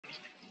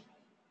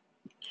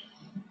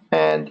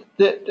And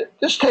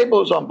this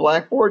table is on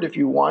Blackboard. If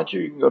you want to,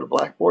 you can go to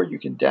Blackboard. You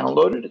can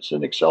download it. It's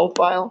an Excel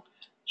file.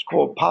 It's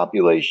called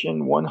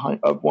population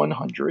of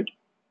 100.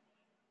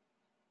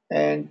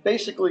 And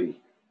basically,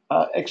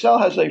 Excel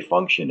has a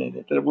function in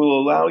it that will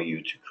allow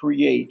you to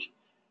create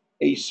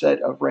a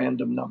set of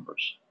random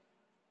numbers.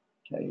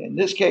 Okay, in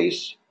this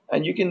case,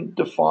 and you can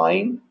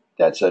define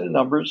that set of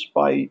numbers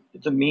by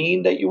the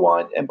mean that you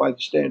want and by the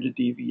standard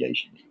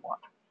deviation that you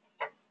want.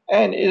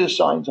 And it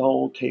assigns a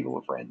whole table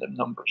of random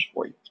numbers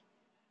for you.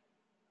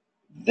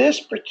 This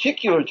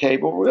particular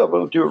table,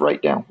 we'll do it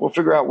right now. We'll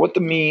figure out what the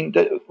mean,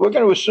 that we're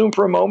going to assume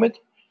for a moment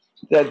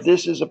that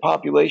this is a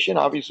population.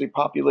 Obviously,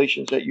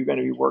 populations that you're going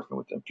to be working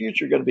with in the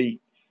future are going to be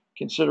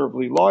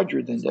considerably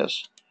larger than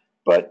this.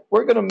 But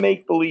we're going to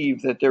make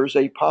believe that there's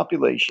a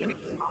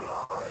population.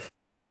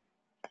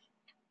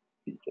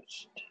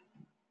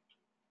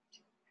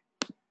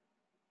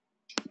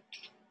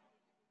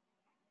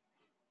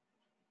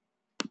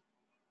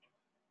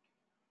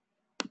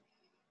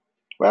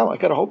 Wow, I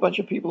got a whole bunch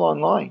of people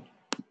online.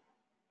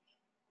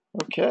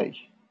 Okay.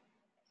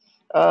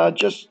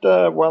 Just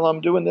while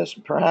I'm doing this,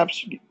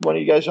 perhaps one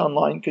of you guys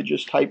online could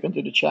just type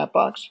into the chat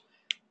box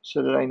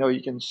so that I know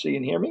you can see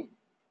and hear me.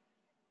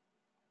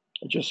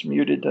 I just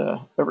muted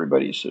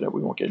everybody so that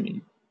we won't get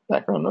any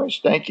background noise.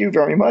 Thank you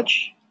very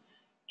much.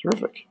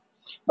 Terrific.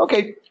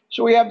 Okay,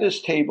 so we have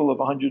this table of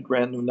 100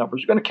 random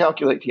numbers. We're going to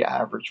calculate the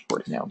average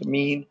for it now, the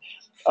mean.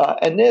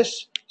 And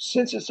this,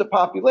 since it's a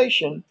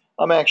population,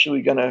 I'm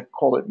actually going to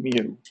call it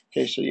mu.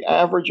 Okay, so the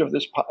average of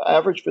this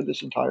average for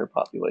this entire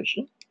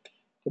population,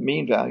 the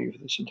mean value for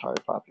this entire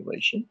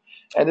population,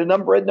 and the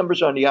red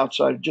numbers on the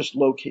outside are just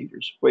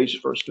locators, ways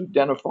for us to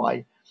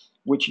identify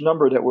which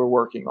number that we're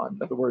working on.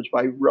 In other words,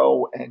 by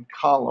row and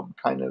column,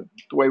 kind of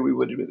the way we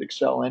would with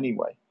Excel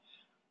anyway.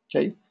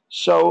 Okay,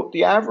 so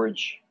the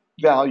average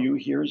value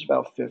here is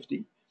about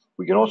 50.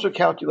 We can also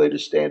calculate a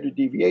standard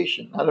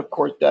deviation. And of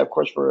course,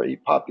 for a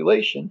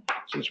population,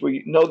 since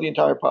we know the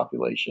entire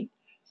population,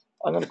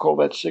 I'm going to call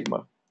that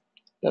sigma.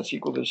 That's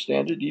equal to the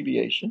standard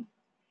deviation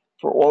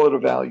for all of the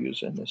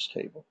values in this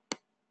table.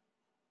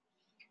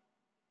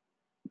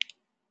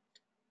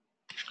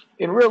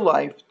 In real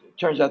life, it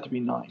turns out to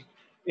be 9.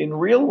 In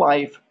real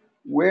life,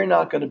 we're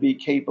not going to be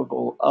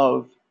capable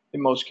of,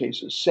 in most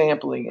cases,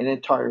 sampling an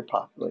entire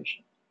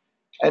population.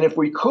 And if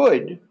we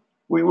could,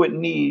 we wouldn't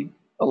need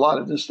a lot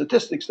of the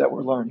statistics that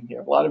we're learning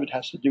here. A lot of it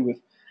has to do with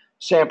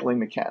sampling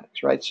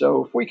mechanics, right?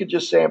 So if we could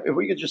just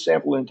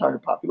sample an entire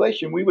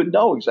population, we would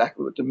know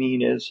exactly what the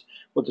mean is,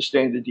 what the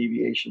standard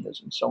deviation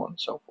is, and so on and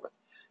so forth.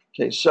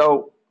 Okay,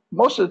 so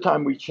most of the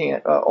time we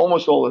can't,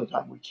 almost all of the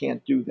time we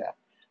can't do that.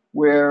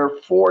 We're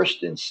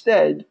forced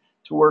instead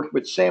to work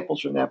with samples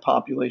from that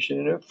population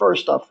and infer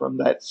stuff from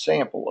that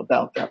sample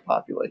about that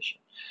population.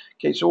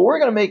 Okay, so what we're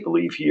going to make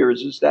believe here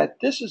is that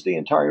this is the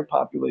entire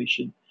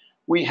population.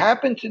 We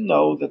happen to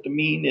know that the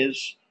mean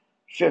is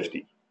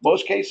 50.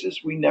 Most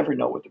cases, we never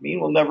know what the mean.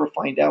 We'll never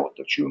find out what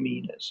the true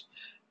mean is.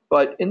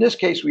 But in this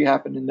case, we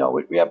happen to know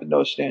it. We happen to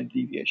know standard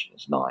deviation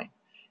is 9.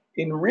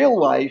 In real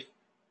life,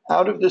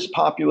 out of this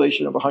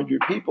population of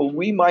 100 people,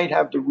 we might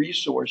have the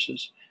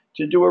resources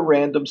to do a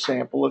random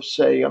sample of,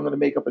 say, I'm going to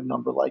make up a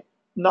number like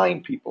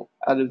 9 people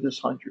out of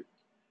this 100.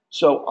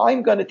 So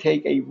I'm going to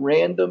take a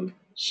random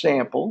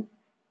sample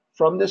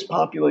from this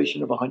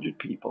population of 100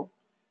 people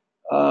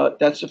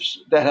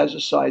that has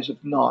a size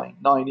of 9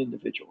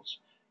 individuals.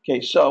 Okay,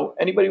 so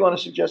anybody want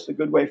to suggest a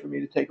good way for me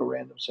to take a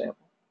random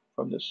sample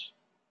from this?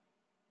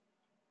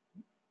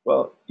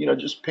 Well,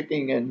 just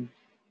picking and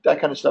that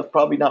kind of stuff,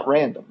 probably not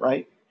random,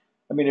 right?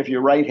 I mean, if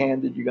you're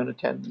right-handed, you're going to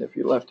tend, if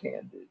you're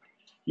left-handed,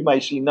 you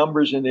might see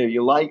numbers in there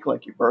you like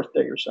your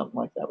birthday or something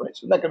like that, right?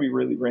 So it's not going to be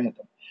really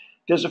random.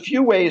 There's a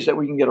few ways that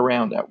we can get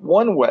around that.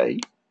 One way,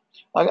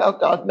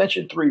 I'll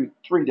mention three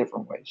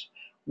different ways.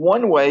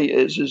 One way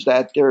is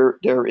that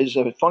there is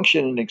a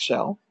function in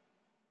Excel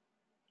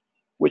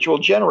which will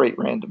generate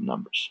random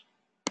numbers.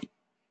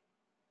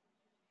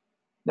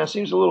 Now, it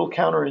seems a little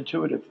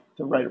counterintuitive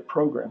to write a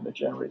program that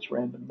generates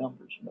random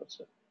numbers.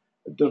 It's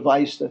a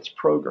device that's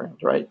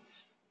programmed, right?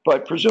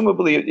 But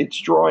presumably it's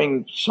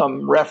drawing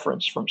some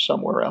reference from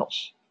somewhere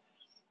else.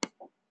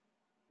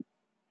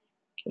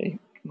 Okay,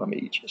 let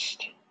me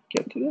just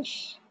get to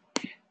this.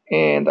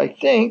 And I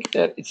think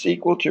that it's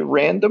equal to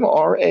random,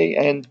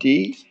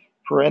 R-A-N-D,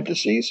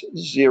 parentheses,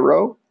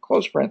 0,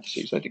 close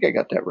parentheses. I think I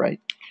got that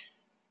right.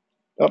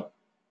 Oh,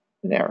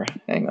 an error.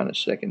 Hang on a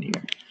second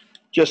here.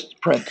 Just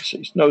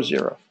parentheses, no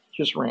 0,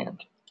 just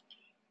rand.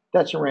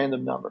 That's a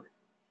random number.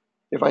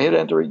 If I hit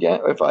enter again,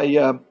 if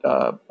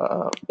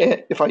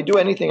I do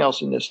anything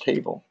else in this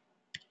table,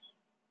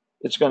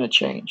 it's going to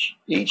change.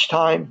 Each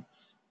time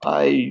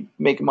I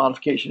make a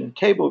modification in the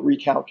table, it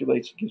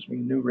recalculates, it gives me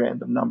a new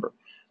random number.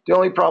 The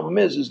only problem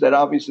is that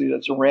obviously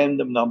that's a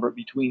random number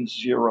between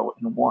 0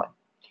 and 1.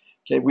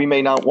 Okay, we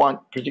may not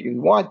particularly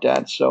want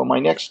that, so my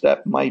next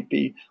step might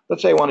be,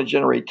 let's say I want to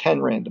generate 10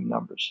 random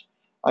numbers.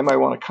 I might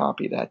want to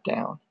copy that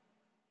down.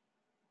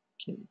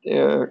 Okay,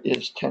 there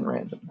is 10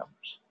 random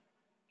numbers.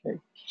 Okay,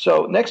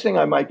 So next thing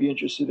I might be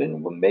interested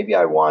in, well, maybe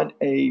I want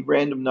a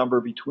random number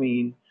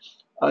between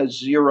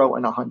 0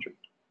 and 100.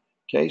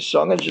 Okay,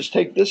 so I'm going to just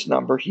take this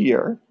number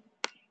here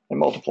and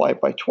multiply it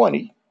by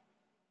 20.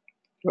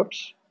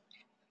 Whoops.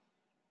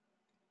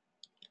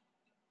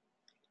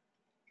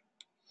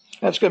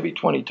 That's going to be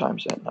 20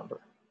 times that number.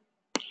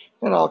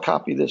 And I'll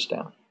copy this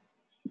down.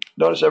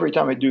 Notice every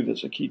time I do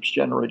this, it keeps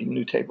generating a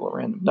new table of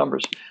random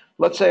numbers.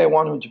 Let's say I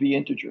want them to be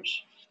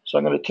integers. So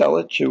I'm going to tell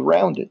it to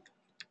round it.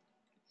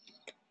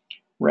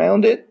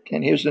 Round it,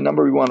 and here's the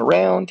number we want to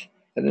round,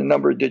 and the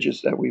number of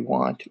digits that we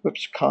want.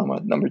 Whoops, comma,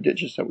 number of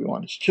digits that we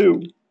want is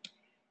 2.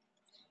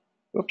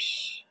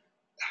 Whoops.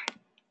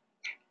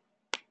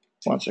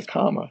 Wants a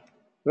comma.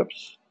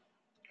 Whoops,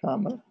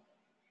 comma.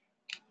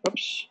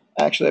 Whoops.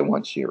 Actually, I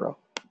want 0.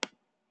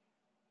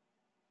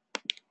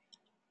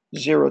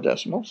 0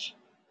 decimals.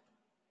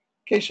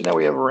 Okay, so now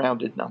we have a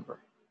rounded number.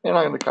 And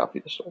I'm going to copy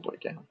this all the way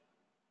down.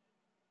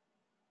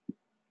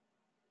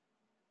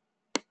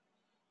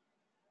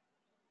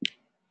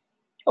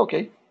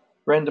 Okay,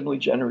 randomly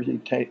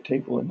generated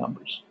table of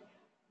numbers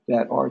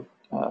that are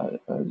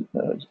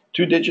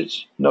 2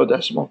 digits, no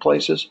decimal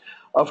places.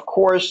 Of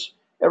course,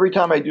 every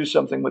time I do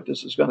something with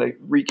this, it's going to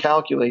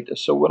recalculate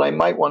this. So what I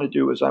might want to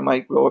do is I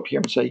might go up here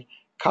and say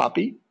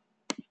copy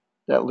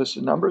that list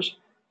of numbers,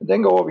 and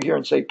then go over here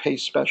and say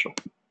paste special.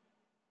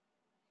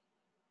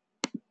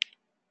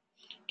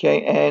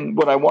 Okay, and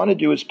what I want to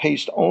do is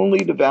paste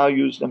only the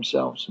values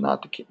themselves,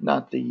 not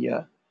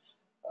the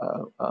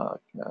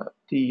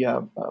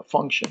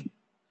function.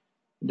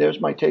 There's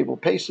my table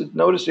pasted.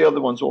 Notice the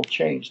other ones all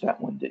changed. That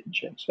one didn't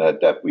change.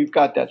 That we've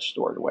got that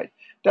stored away.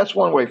 That's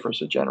one way for us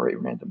to generate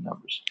random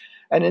numbers.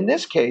 And in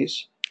this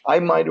case, I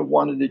might have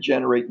wanted to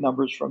generate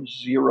numbers from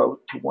 0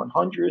 to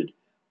 100,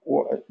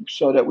 or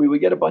so that we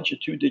would get a bunch of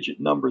 2-digit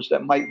numbers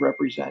that might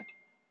represent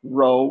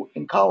row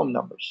and column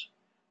numbers.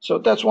 So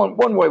that's one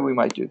way we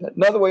might do that.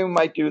 Another way we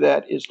might do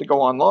that is to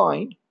go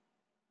online,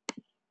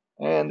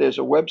 and there's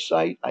a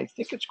website. I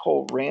think it's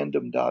called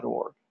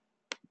random.org.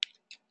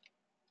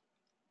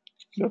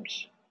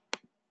 Oops.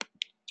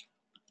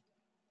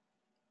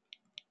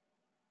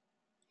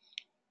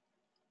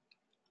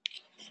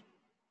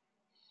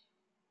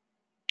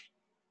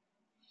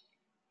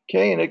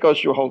 Okay, and it goes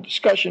through a whole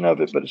discussion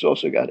of it, but it's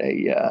also got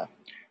a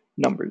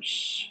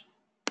numbers,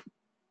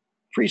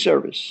 free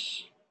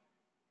service,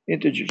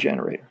 integer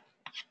generator.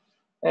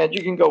 And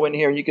you can go in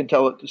here and you can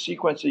tell it the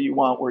sequence that you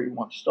want, where you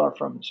want to start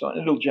from, and so on.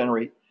 It'll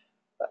generate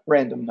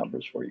random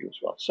numbers for you as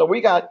well. So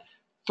we got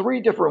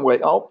 3 different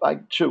ways. Oh,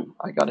 2.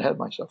 I got ahead of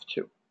myself,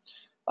 2.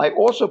 I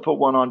also put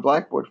one on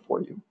Blackboard for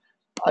you.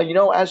 You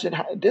know,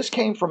 this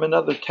came from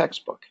another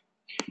textbook.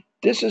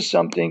 This is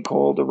something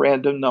called a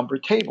random number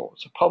table.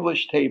 It's a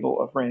published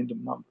table of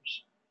random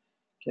numbers.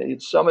 Okay,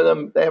 it's some of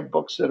them, they have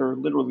books that are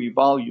literally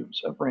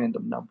volumes of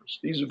random numbers.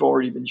 These have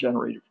already been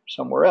generated from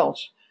somewhere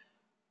else.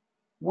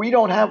 We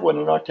don't have one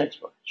in our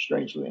textbook,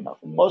 strangely enough.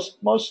 Most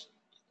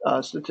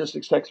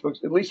statistics textbooks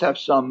at least have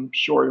some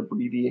short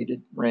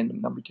abbreviated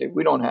random number table.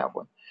 We don't have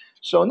one.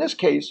 So in this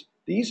case,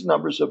 these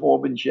numbers have all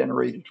been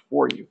generated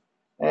for you.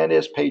 And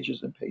there's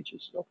pages and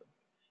pages of them.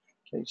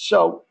 Okay,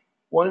 so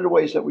one of the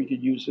ways that we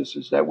could use this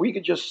is that we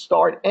could just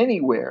start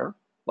anywhere,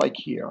 like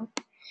here,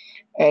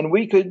 and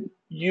we could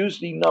use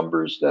the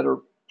numbers that are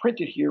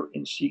printed here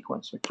in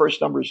sequence. The first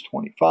number is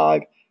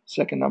 25,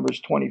 second number is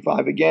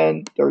 25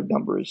 again, third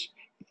number is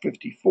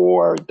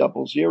 54,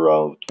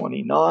 00,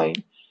 29,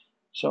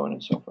 so on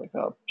and so forth.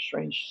 A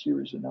strange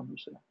series of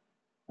numbers there.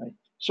 Right?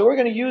 So we're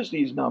going to use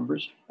these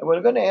numbers, and what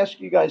I'm going to ask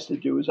you guys to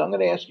do is I'm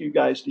going to ask you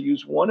guys to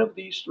use one of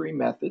these 3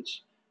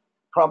 methods.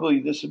 Probably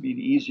this would be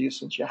the easiest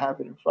since you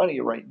have it in front of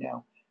you right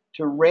now,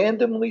 to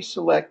randomly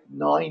select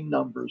 9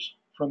 numbers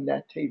from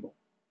that table.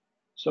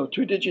 So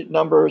 2-digit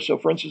number, so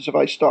for instance, if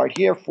I start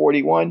here,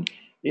 41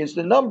 is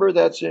the number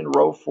that's in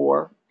row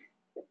 4,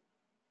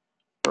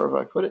 wherever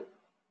I put it,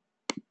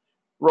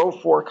 row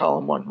 4,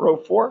 column 1. Row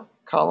 4,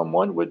 column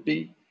 1 would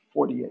be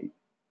 48.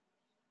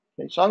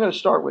 Okay, so I'm going to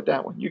start with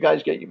that one. You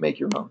guys make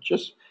your own.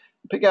 Just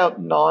pick out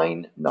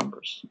 9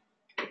 numbers.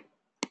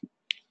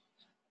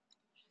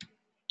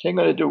 Okay, I'm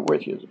going to do it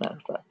with you, as a matter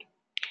of fact.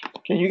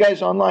 Okay, you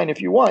guys online,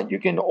 if you want, you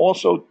can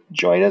also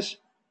join us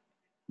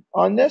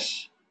on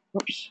this.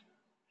 Oops.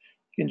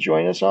 You can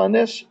join us on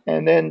this,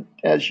 and then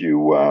as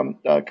you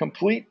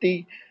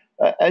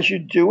as you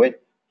do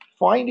it,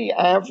 find the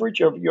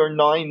average of your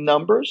 9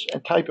 numbers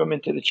and type them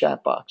into the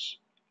chat box.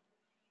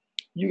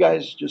 You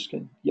guys just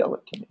can yell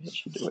it to me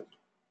as you do it.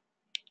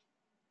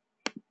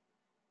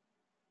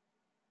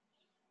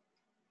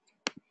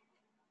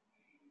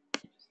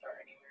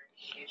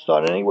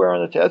 Start anywhere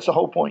on the table. That's the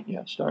whole point.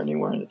 Yeah, start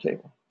anywhere on the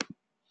table.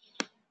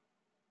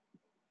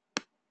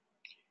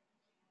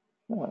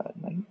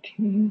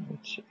 19.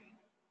 Let's see.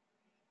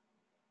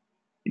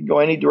 You can go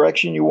any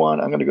direction you want.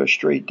 I'm going to go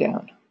straight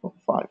down.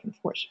 5 and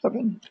 4,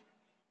 7.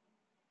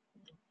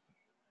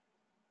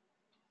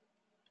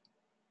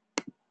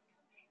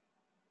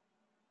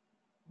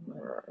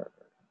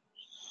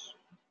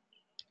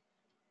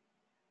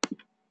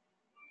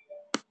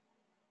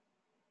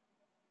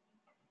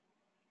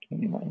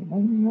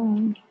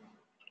 99.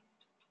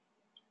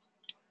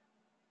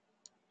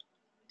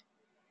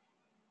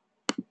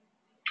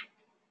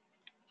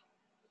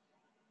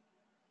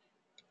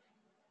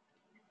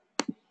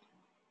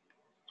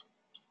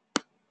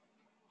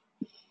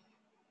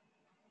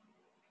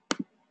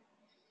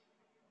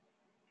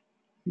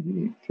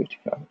 $88,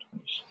 $55,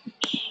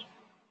 $26.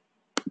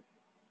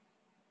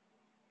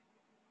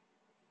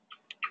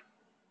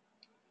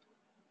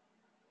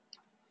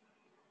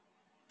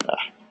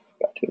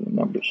 Got to the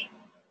numbers.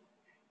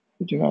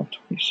 55,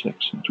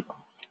 26, and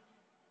 12.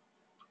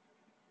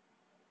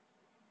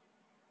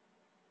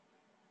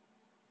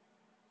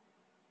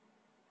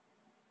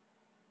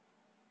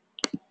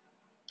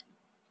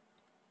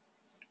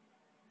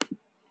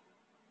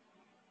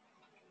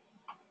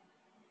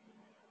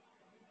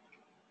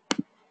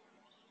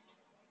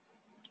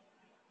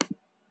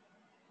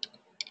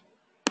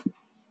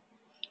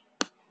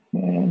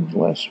 And the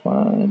last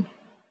one,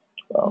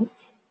 12,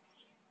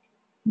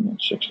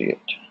 and 68.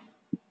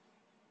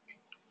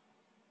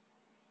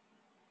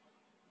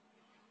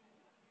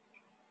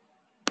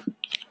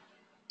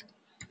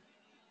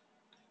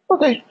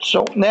 Okay,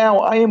 so now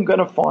I am going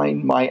to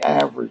find my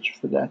average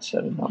for that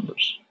set of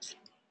numbers.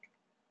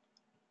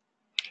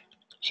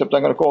 Except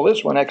I'm going to call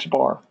this one X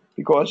bar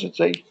because it's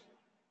a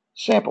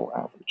sample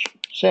average,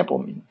 sample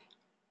mean.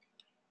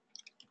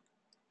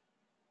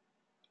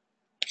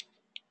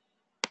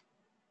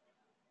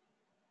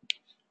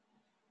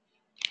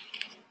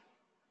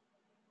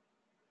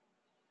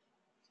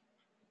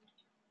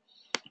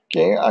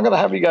 Okay, I'm going to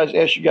have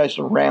ask you guys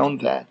to round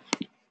that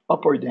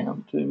up or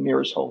down to the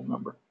nearest whole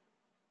number.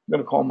 I'm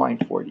going to call mine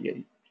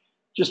 48,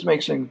 just to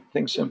make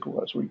things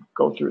simple as we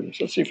go through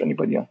this. Let's see if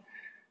anybody else.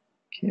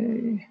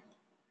 Okay,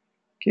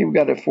 we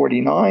got a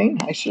 49,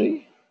 I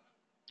see,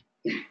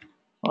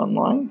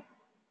 online.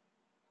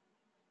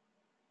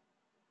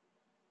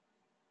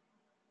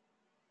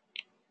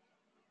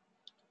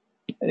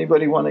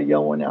 Anybody want to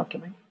yell one out to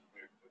me?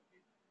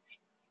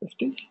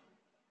 50?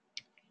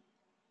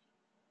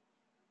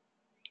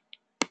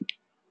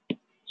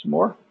 Some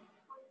more?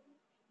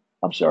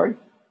 I'm sorry?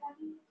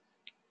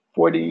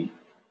 40,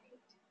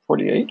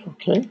 48,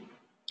 okay.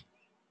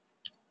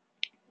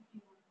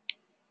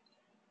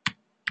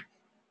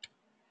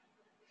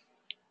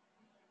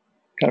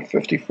 Got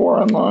 54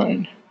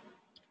 online.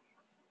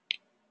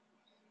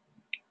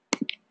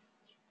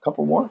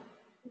 Couple more.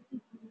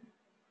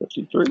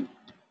 53.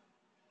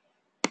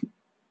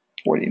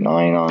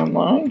 49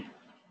 online.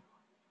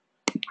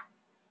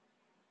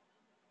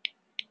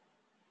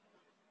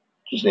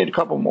 Just need a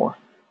couple more.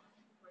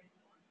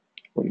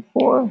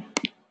 44.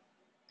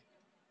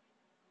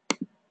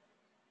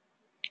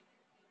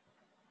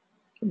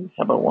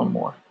 How about one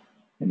more?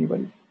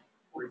 Anybody?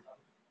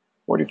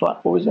 45.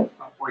 What was that?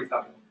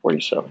 47.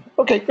 47.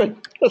 Okay, good.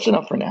 That's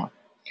enough for now.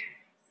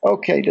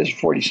 Okay, there's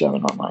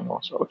 47 online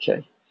also.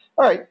 Okay.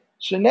 All right.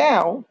 So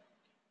now,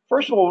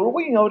 first of all, what do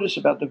we notice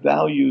about the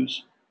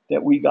values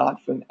that we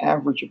got for an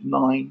average of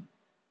 9,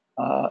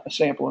 a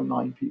sample of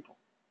 9 people?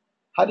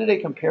 How do they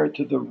compare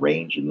to the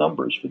range of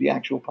numbers for the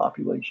actual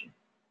population?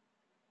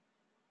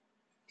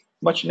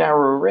 Much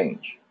narrower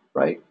range,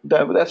 right?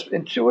 That's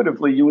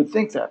intuitively, you would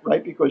think that,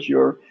 right? Because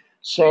you're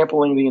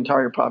sampling the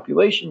entire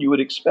population, you would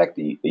expect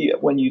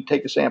when you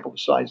take a sample of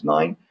size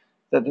 9,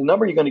 that the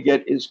number you're going to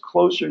get is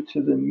closer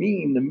to the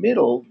mean, the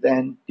middle,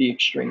 than the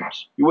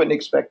extremes. You wouldn't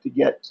expect to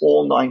get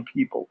all 9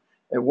 people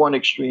at one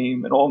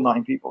extreme and all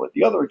 9 people at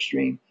the other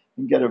extreme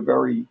and get a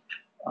very,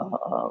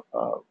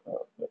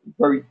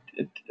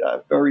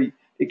 very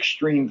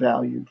extreme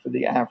value for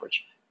the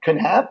average. Can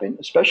happen,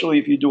 especially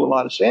if you do a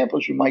lot of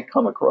samples, you might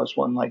come across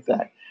one like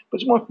that.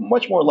 But it's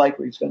much more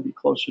likely it's going to be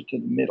closer to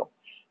the middle,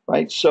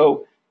 right?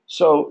 So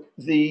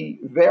the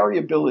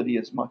variability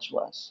is much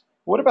less.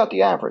 What about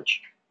the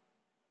average?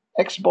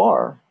 X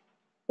bar,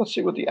 let's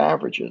see what the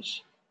average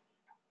is.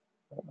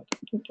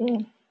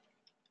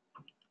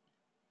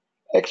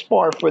 X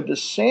bar for the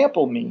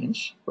sample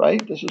means,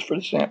 right? This is for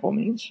the sample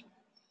means.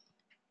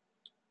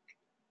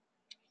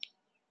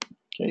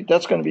 Okay,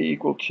 that's going to be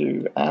equal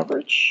to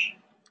average.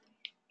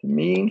 The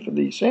mean for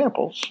these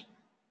samples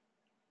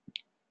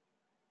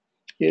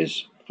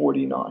is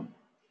 49.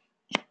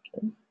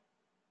 Okay.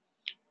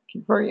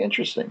 Very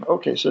interesting.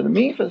 Okay, so the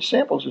mean for the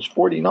samples is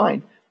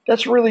 49.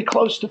 That's really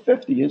close to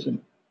 50, isn't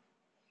it?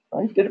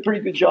 Right? Did a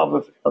pretty good job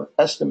of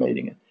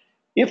estimating it.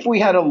 If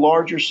we had a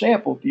larger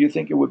sample, do you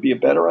think it would be a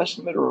better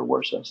estimate or a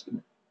worse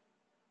estimate?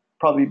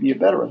 Probably be a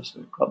better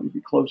estimate, probably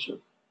be closer,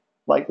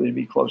 likely to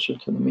be closer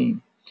to the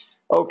mean.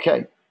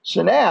 Okay,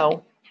 so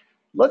now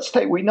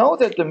we know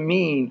that the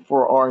mean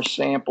for our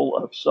sample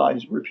of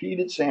size,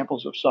 repeated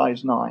samples of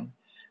size 9,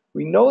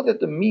 we know that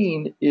the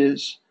mean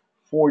is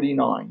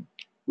 49.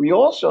 We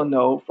also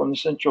know from the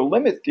central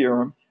limit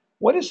theorem,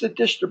 what is the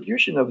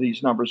distribution of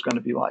these numbers going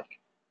to be like?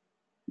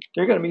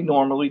 They're going to be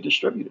normally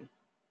distributed.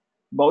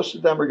 Most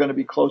of them are going to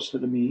be close to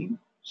the mean.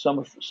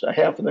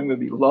 Half of them will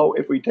be low.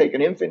 If we take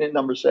an infinite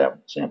number of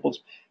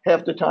samples,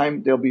 half the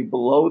time they'll be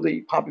below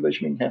the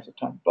population mean, half the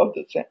time above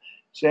the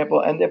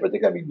sample, but they're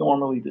going to be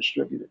normally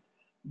distributed.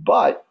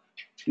 But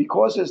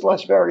Because there's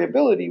less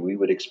variability, we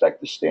would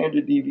expect the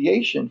standard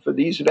deviation for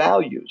these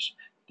values,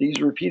 these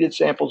repeated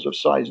samples of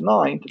size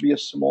 9, to be a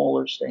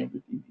smaller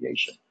standard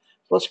deviation.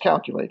 So let's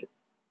calculate it.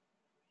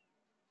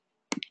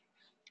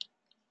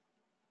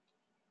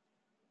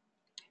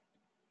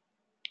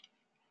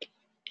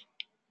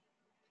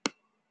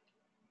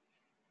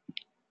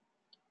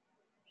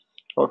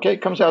 Okay,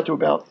 it comes out to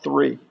about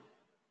 3.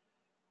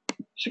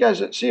 So you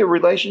guys see a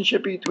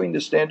relationship between the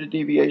standard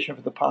deviation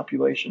for the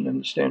population and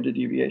the standard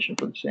deviation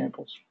for the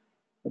samples?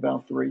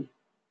 About 3.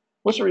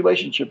 What's the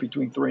relationship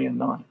between 3 and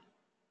 9?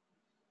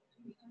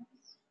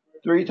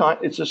 3 times,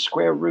 it's a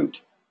square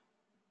root,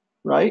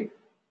 right?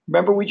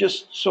 Remember we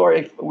just saw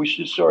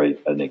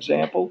an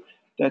example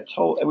that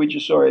told, we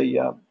just saw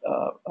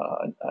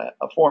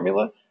a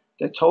formula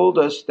that told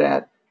us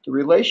that the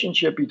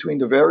relationship between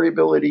the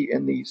variability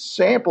in the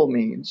sample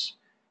means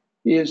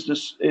is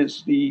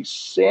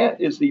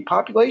the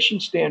population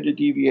standard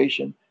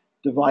deviation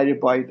divided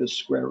by the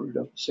square root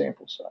of the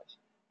sample size.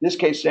 In this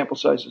case, sample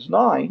size is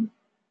 9,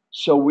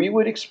 so we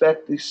would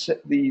expect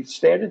the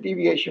standard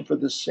deviation for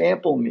the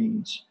sample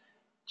means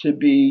to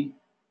be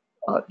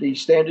the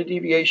standard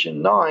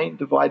deviation 9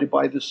 divided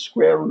by the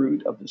square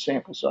root of the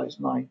sample size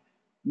 9.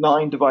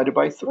 9 divided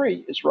by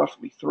 3 is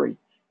roughly 3.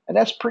 And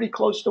that's pretty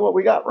close to what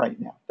we got right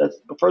now. That's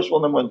the first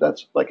one.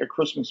 That's like a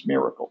Christmas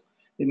miracle.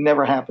 It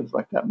never happens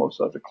like that most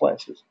other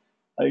classes.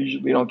 I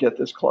usually don't get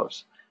this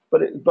close.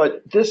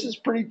 But this is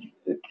pretty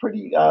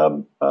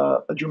a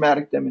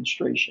dramatic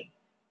demonstration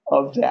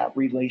of that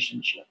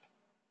relationship.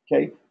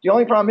 Okay. The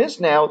only problem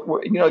is now,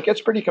 it gets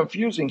pretty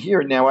confusing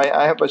here. Now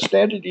I have a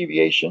standard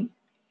deviation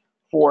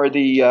for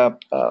the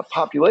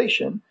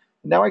population.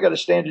 Now I got a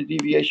standard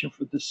deviation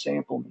for the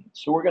sample mean.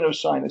 So we're going to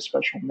assign a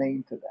special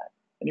name to that.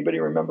 Anybody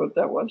remember what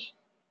that was?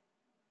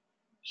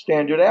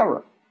 Standard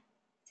error,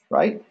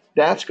 right?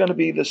 That's going to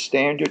be the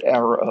standard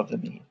error of the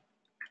mean.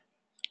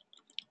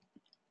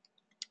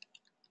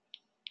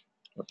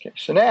 Okay,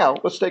 so now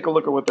let's take a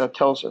look at what that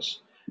tells us.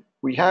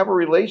 We have a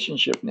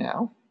relationship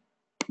now.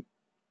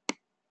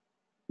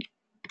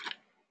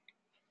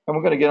 And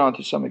we're going to get on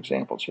to some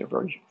examples here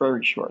very,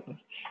 very shortly.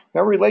 We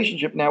have a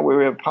relationship now where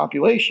we have a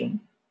population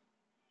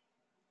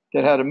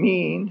that had a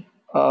mean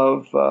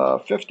of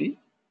 50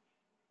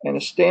 and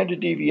a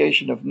standard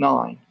deviation of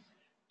 9.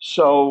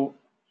 So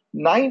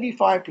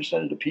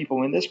 95% of the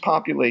people in this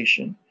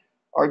population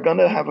are going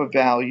to have a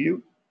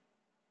value,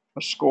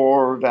 a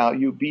score or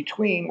value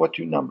between what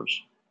two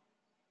numbers?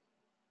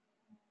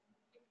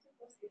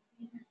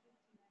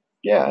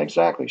 Yeah,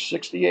 exactly.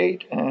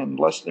 68 and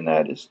less than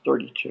that is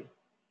 32,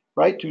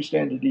 right? 2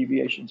 standard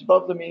deviations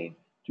above the mean,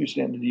 2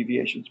 standard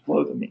deviations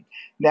below the mean.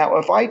 Now,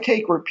 if I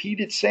take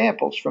repeated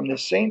samples from the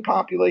same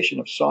population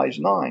of size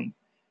 9,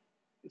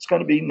 it's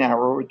going to be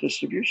narrower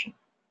distribution.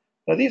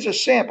 Now, these are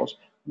samples.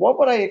 What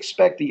would I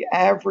expect the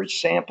average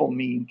sample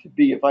mean to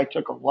be if I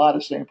took a lot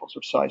of samples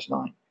of size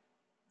 9?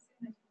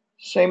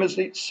 Same as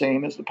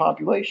the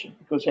population,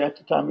 because half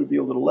the time it would be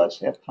a little less,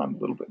 half the time a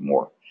little bit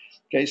more.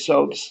 Okay,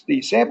 so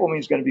the sample mean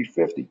is going to be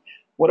 50.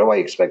 What do I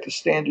expect the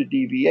standard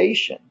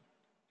deviation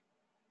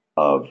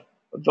of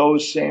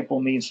those sample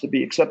means to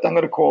be? Except I'm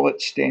going to call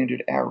it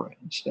standard error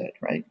instead,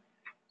 right?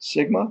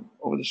 Sigma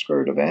over the square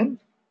root of n.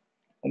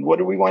 And what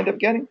do we wind up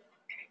getting?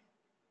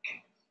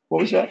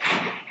 What was that?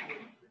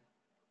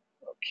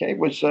 Okay,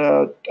 was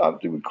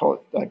we would call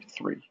it like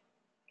 3.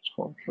 Let's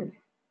call it 3,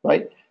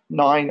 right?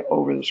 9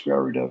 over the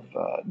square root of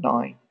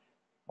 9,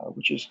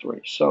 which is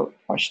 3. So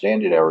our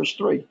standard error is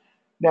 3.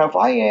 Now, if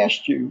I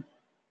asked you,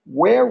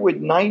 where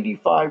would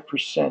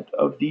 95%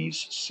 of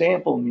these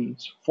sample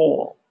means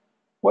fall?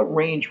 What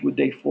range would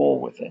they fall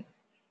within?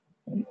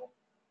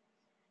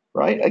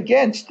 Right?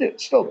 Again,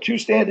 still 2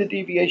 standard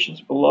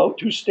deviations below,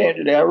 2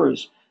 standard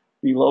errors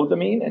below the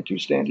mean, and 2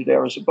 standard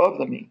errors above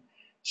the mean.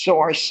 So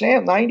our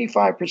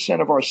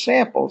 95% of our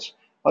samples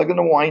are going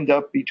to wind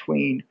up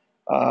between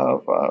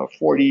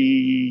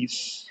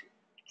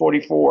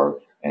 44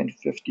 and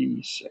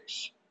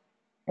 56,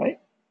 right?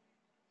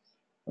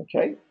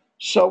 Okay,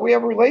 so we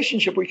have a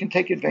relationship we can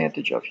take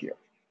advantage of here.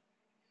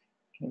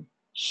 Okay.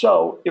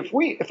 So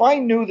if I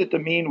knew that the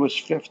mean was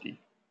 50,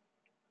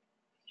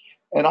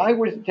 and I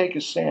were to take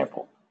a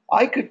sample,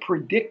 I could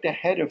predict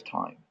ahead of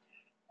time.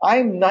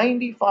 I'm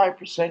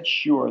 95%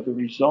 sure the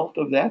result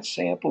of that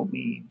sample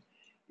mean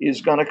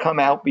is going to come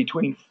out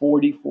between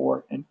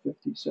 44 and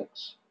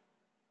 56.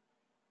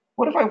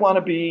 What if I want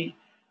to be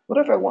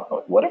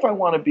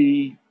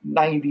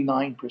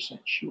 99%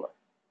 sure?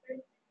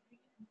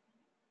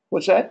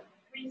 What's that?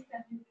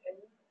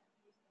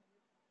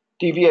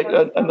 Deviate.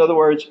 In other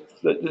words,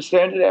 the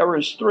standard error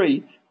is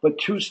 3, but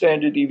 2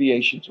 standard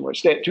deviations away.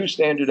 2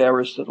 standard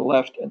errors to the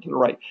left and to the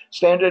right.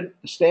 The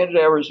standard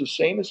error is the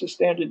same as the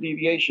standard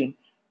deviation,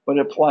 but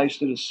it applies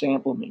to the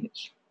sample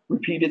means,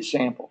 repeated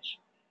samples.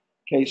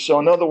 Okay, so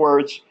in other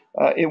words,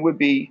 it would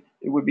be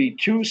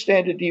 2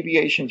 standard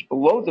deviations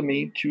below the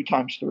mean, 2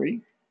 times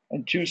 3,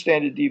 and 2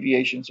 standard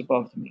deviations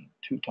above the mean,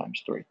 2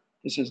 times 3.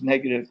 This is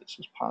negative, this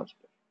is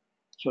positive.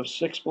 So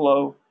 6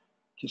 below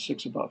to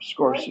 6 above.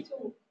 Score 6.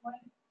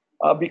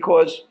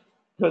 Because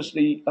because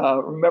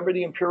remember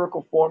the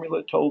empirical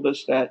formula told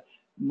us that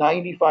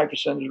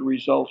 95% of the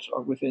results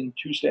are within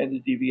 2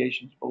 standard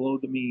deviations below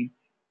the mean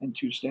and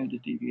 2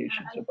 standard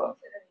deviations above.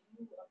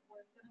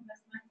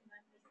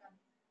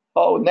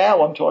 Oh,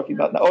 now I'm talking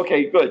about,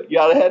 okay, good. You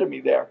got ahead of me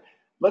there.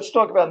 Let's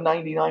talk about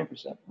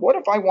 99%. What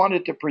if I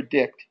wanted to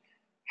predict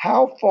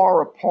how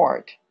far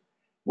apart,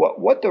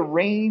 what the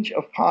range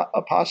of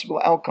possible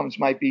outcomes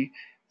might be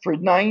for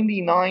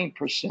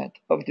 99%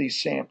 of these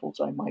samples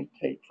I might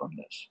take from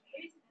this?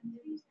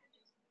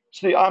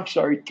 See, I'm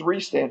sorry, 3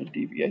 standard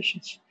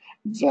deviations.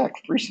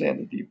 Exact 3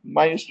 standard deviations,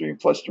 minus 3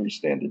 plus 3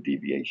 standard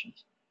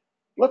deviations.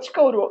 Let's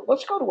go to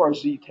our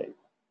Z table,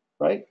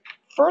 right?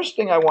 First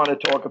thing I want to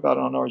talk about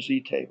on our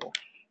Z table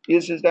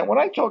is that when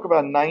I talk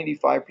about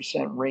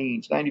 95%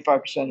 range,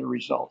 95% of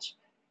results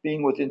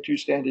being within 2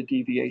 standard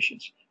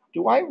deviations,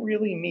 do I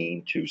really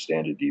mean 2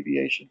 standard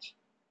deviations?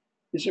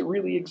 Is it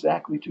really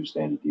exactly 2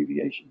 standard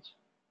deviations?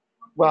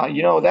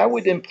 Well, that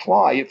would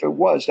imply, if it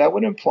was, that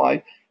would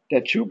imply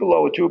that 2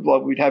 below or 2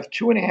 above, we'd have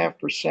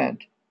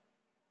 2.5%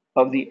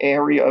 of the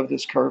area of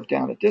this curve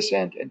down at this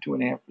end and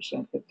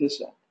 2.5% at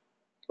this end,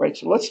 right?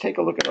 So let's take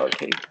a look at our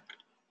table,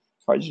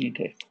 our Z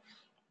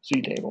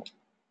table.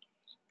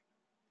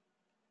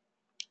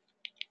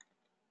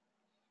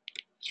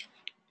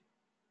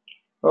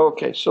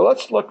 Okay, so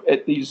let's look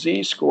at the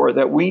Z-score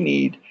that we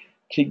need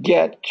to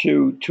get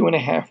to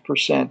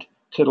 2.5%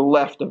 to the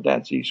left of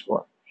that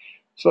Z-score.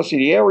 So let's see,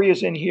 the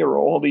areas in here are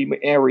all the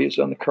areas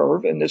on the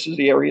curve, and this is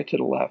the area to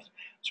the left.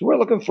 So we're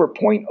looking for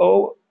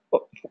 0.025,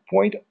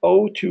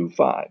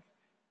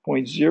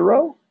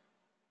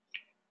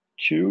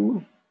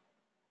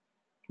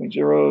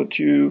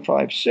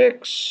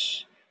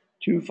 0.0256,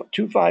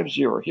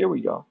 250. Here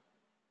we go.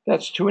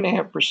 That's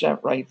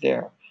 2.5% right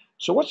there.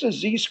 So what's the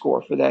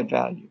Z-score for that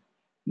value?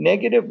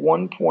 Negative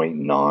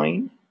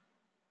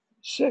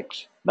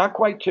 1.96. Not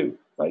quite 2,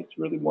 right? It's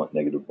really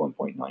negative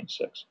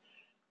 1.96.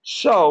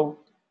 So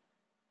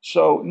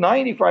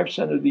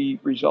 95% of the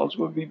results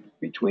would be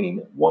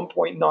between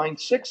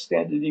 1.96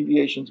 standard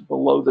deviations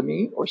below the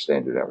mean, or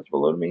standard average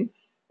below the mean,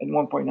 and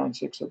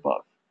 1.96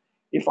 above.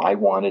 If I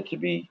wanted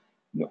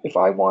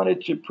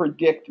to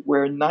predict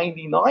where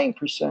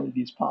 99% of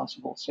these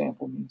possible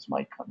sample means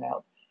might come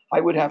out, I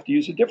would have to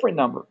use a different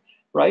number,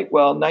 right?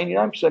 Well,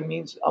 99%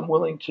 means I'm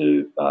willing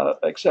to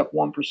accept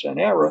 1%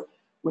 error,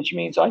 which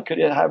means I could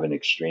have an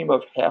extreme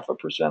of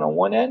 0.5% on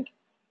one end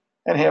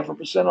and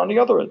 0.5% on the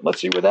other end.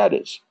 Let's see where that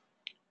is.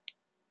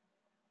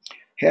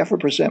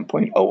 0.5%,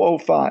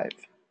 0.005.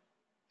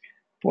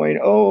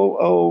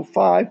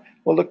 0.005.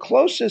 Well, the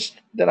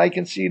closest that I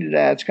can see to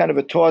that, it's kind of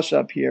a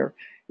toss-up here,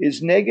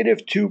 is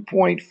negative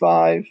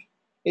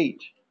 2.58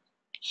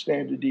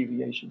 standard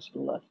deviations to the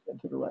left and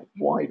to the right,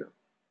 wider,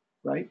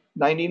 right?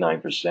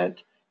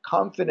 99%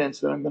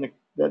 confidence that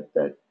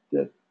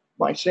that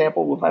my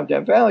sample will have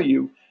that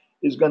value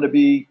is going to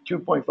be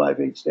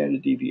 2.58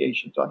 standard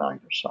deviations on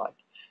either side.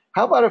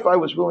 How about if I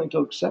was willing to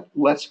accept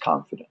less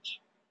confidence?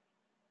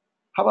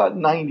 How about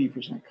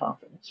 90%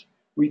 confidence?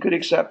 We could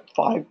accept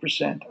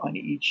 5% on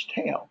each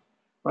tail,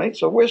 right?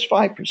 So where's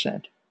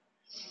 5%?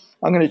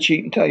 I'm going to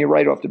cheat and tell you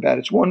right off the bat.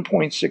 It's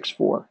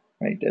 1.64,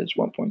 right? There's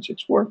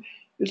 1.64.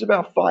 There's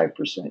about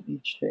 5%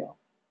 each tail.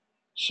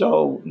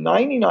 So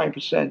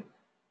 99%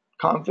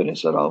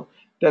 confidence that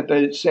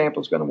the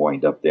sample is going to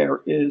wind up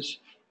there is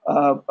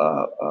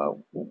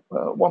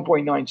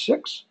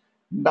 1.96.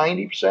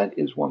 90%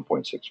 is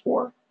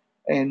 1.64.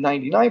 And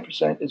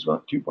 99% is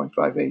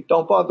 2.58.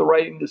 Don't bother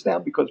writing this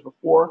down, because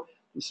before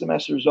the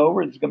semester is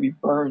over, it's going to be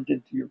burned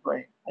into your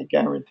brain. I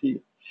guarantee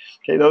you.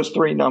 Okay, those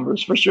 3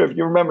 numbers. For sure, if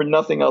you remember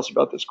nothing else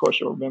about this course,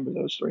 you'll remember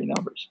those 3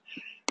 numbers.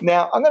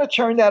 Now, I'm going to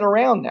turn that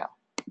around now.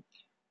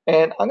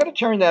 And I'm going to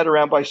turn that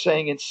around by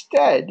saying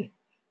instead,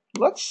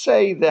 let's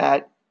say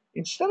that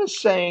instead of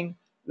saying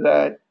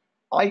that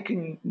I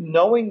can,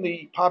 knowing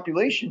the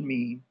population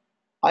mean,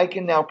 I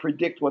can now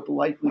predict what the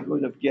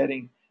likelihood of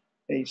getting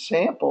a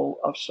sample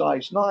of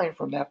size 9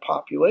 from that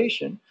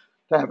population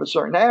to have a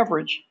certain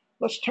average,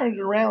 let's turn it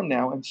around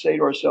now and say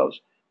to ourselves,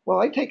 well,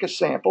 I take a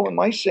sample, and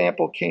my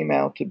sample came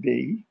out to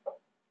be,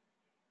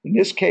 in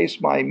this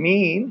case, my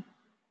mean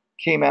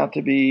came out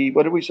to be,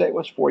 what did we say it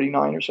was,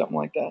 49 or something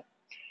like that?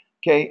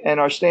 Okay, and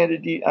our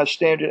standard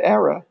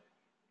error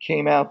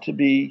came out to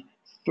be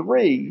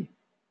 3.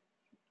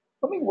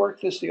 Let me work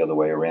this the other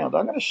way around.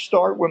 I'm going to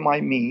start with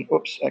my mean,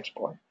 X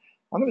bar.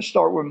 I'm going to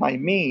start with my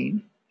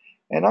mean,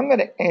 and I'm going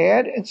to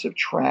add and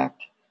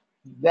subtract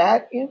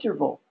that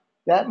interval,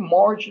 that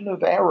margin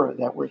of error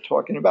that we're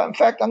talking about. In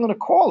fact, I'm going to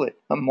call it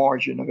a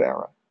margin of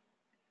error.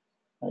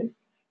 Right?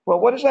 Well,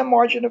 what is that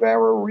margin of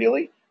error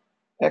really?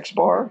 X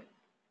bar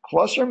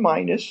plus or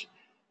minus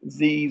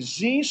the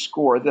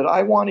Z-score that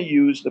I want to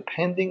use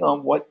depending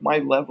on what my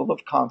level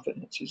of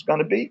confidence is going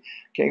to be.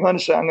 Okay, I'm going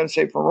to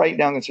say for right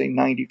now, I'm going to say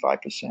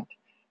 95%.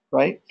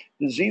 Right?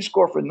 The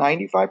Z-score for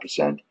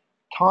 95%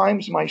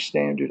 times my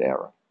standard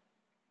error.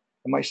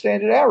 And my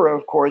standard error,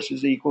 of course,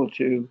 is equal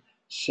to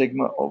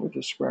sigma over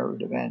the square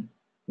root of n.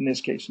 In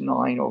this case,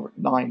 9 over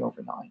 9.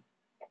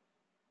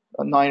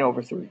 9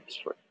 over 3 is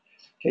 3.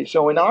 Okay,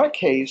 so in our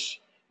case,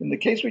 in the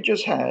case we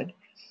just had,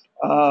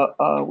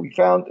 we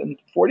found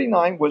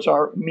 49 was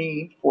our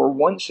mean for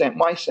one sample.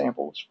 My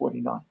sample was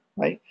 49,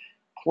 right?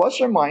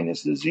 Plus or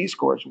minus the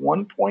z-score is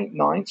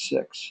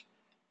 1.96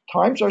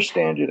 times our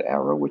standard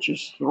error, which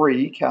is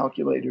 3,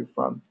 calculated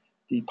from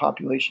the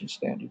population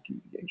standard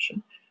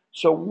deviation.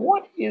 So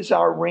what is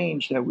our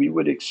range that we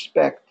would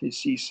expect to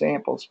see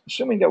samples,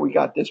 assuming that we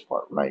got this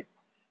part right?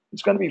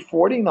 It's going to be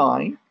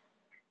 49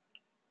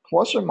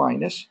 plus or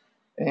minus,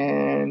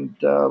 and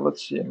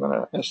let's see, I'm going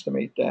to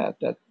estimate that.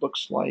 That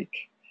looks like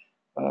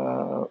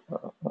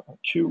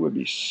 2 would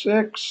be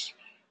 6,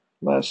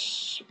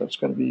 less, that's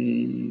going to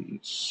be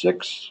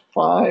 6,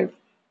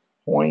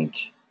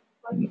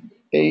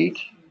 5.8,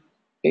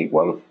 8,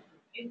 what?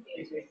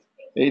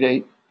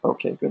 88.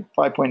 Okay, good.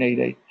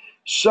 5.88.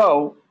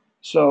 So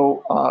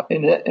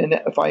and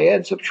if I add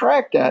and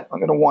subtract that, I'm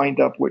going to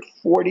wind up with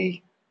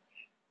 40.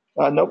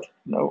 Nope,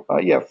 no,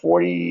 yeah,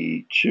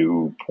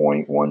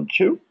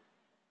 42.12,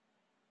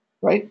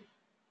 right?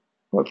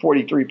 Or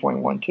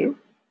 43.12,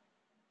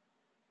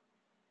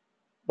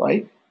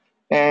 right?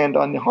 And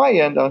on the high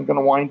end, I'm going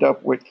to wind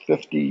up with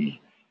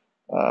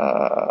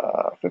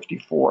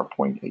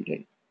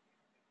 54.88.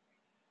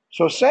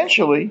 So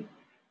essentially,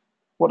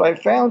 what I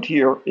found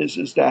here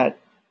is that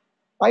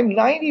I'm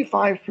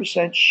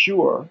 95%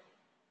 sure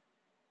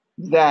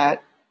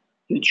that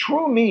the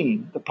true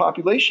mean, the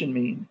population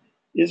mean,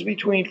 is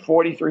between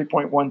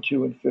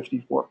 43.12 and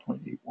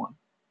 54.81.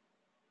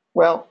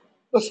 Well,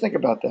 let's think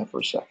about that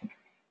for a second.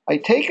 I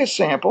take a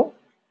sample.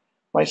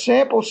 My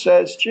sample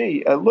says,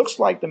 gee, it looks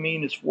like the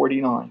mean is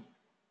 49.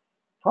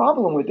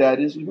 Problem with that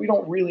is we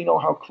don't really know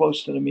how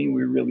close to the mean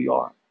we really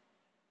are.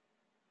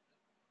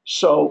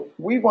 So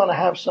we want to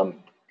have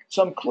some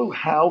clue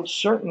how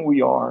certain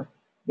we are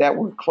that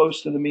we're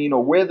close to the mean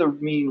or where the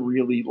mean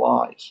really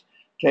lies.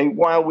 Okay,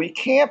 while we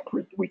can't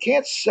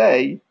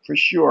say for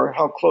sure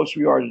how close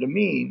we are to the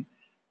mean,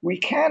 we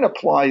can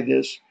apply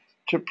this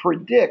to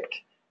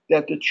predict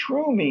that the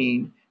true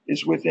mean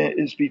is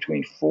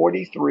between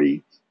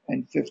 43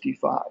 and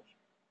 55.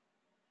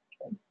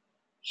 Okay.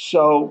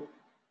 So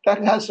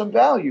that has some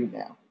value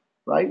now,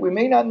 right? We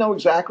may not know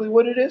exactly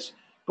what it is,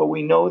 but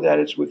we know that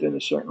it's within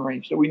a certain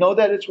range. So we know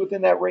that it's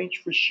within that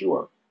range for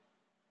sure.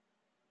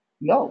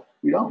 No,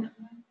 we don't.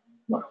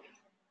 No.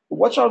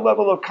 What's our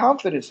level of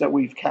confidence that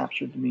we've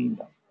captured the mean,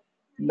 though?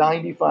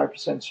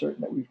 95%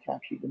 certain that we've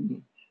captured the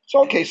mean.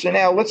 So, okay, so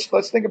now let's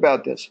think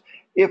about this.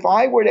 If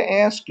I were to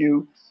ask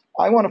you,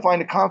 I want to find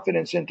a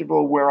confidence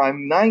interval where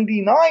I'm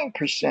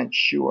 99%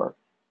 sure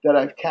that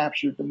I've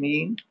captured the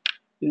mean,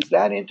 is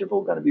that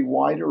interval going to be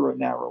wider or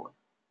narrower?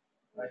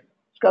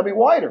 It's got to be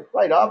wider,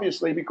 right?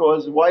 Obviously,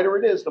 because the wider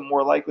it is, the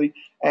more likely.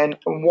 And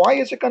why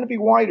is it going to be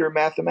wider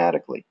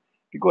mathematically?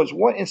 Because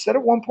instead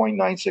of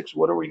 1.96,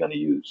 what are we going to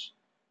use?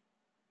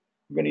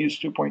 We're going to use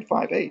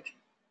 2.58.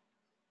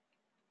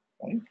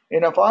 Right?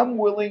 And if I'm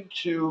willing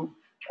to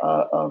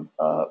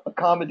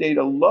accommodate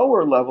a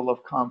lower level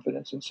of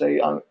confidence and say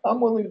I'm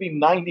willing to be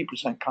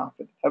 90%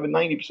 confident, have a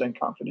 90%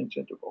 confidence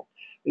interval,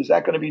 is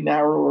that going to be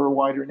narrower or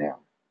wider now?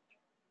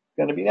 It's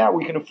going to be narrow.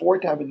 We can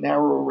afford to have a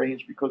narrower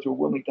range because we're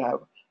willing to have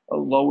a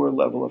lower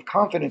level of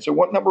confidence. So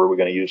what number are we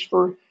going to use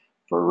for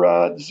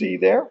Z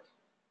there?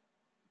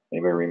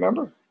 Anybody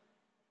remember?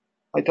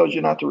 I told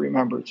you not to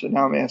remember it, so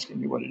now I'm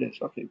asking you what it is.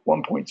 Okay,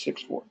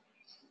 1.64.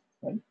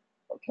 Right?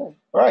 Okay. All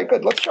right,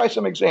 good. Let's try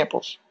some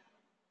examples.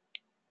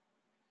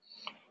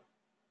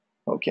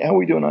 Okay, how are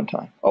we doing on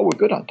time? Oh, we're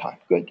good on time.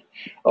 Good.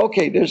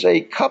 Okay, there's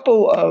a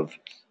couple of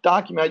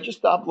documents. I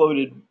just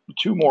uploaded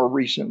 2 more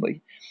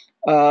recently.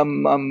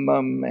 And I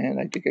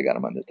think I got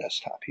them on the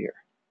desktop here.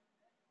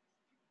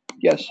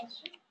 Yes.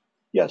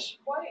 Yes.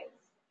 Why is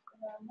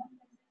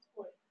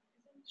 1.64?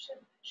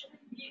 Should it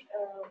be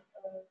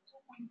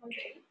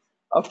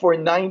 2.48? For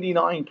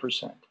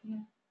 99%. Yeah.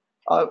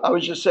 I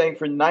was just saying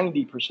for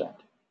 90%,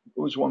 it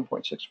was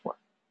 1.64.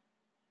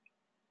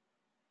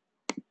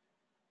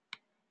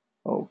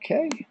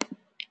 Okay.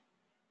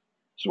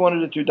 It's one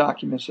of the 2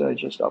 documents that I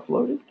just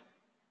uploaded.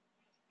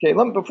 Okay,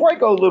 before I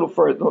go a little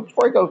further,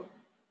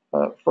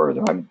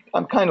 further,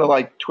 I'm kind of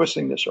like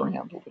twisting this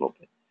around a little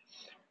bit.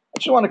 I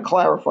just want to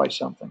clarify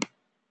something.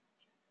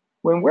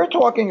 When we're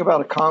talking about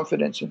a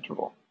confidence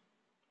interval,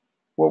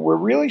 what we're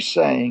really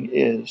saying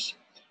is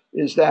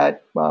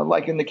that,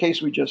 like in the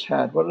case we just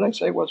had, what did I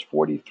say was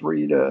 44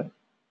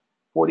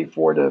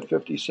 to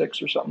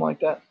 56 or something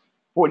like that?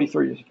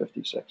 43 to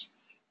 56,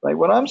 right?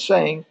 What I'm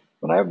saying,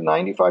 when I have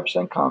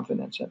 95%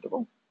 confidence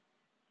interval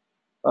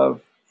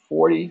of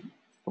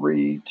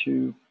 43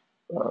 to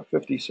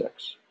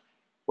 56,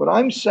 what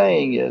I'm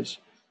saying is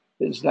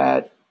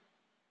that,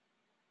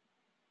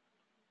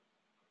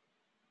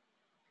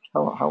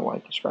 how will I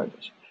describe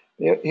this?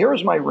 Here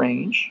is my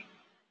range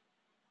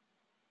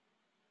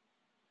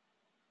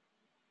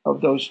of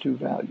those 2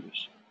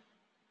 values.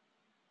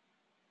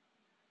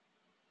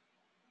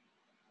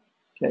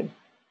 Okay.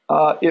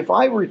 If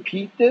I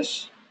repeat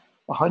this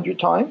 100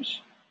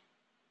 times,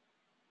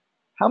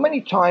 how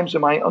many times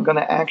am I going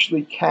to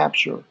actually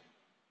capture?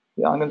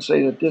 Yeah, I'm going to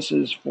say that this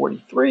is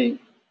 43,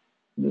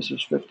 and this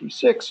is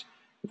 56.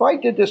 If I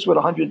did this with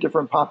 100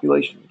 different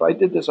populations, if I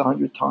did this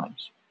 100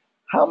 times,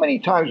 how many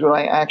times would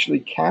I actually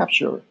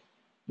capture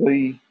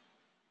the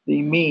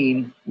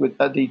mean with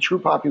the true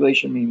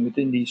population mean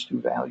within these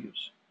two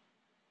values?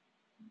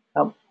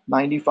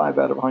 95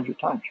 out of 100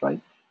 times,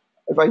 right?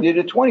 If I did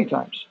it 20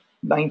 times,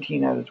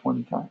 19 out of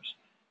 20 times.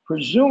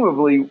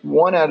 Presumably,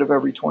 1 out of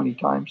every 20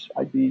 times,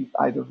 I'd be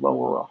either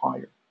lower or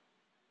higher,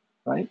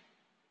 right?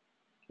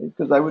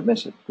 Because I would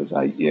miss it. Because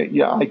I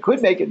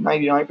could make it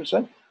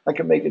 99%. I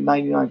could make it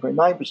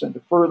 99.9%.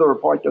 The further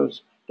apart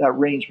that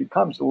range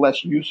becomes, the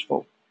less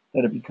useful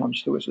that it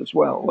becomes to us as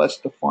well, less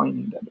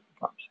defining that it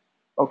becomes.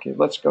 Okay,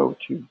 let's go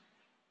to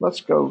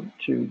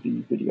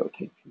the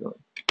videotape here.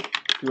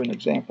 Do an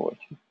example or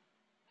two.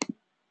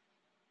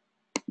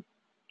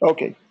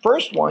 Okay,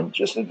 first one,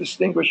 just to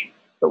distinguish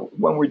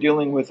when we're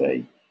dealing with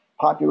a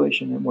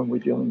population and when we're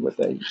dealing with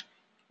a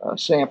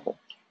sample.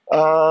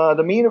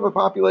 The mean of a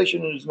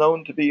population is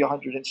known to be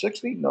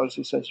 160. Notice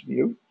it says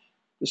mu.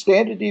 The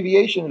standard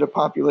deviation of the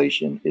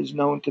population is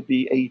known to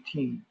be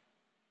 18.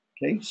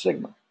 Okay,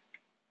 sigma.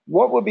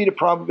 What would be the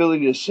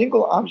probability that a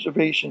single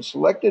observation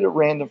selected at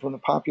random from the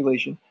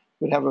population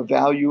would have a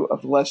value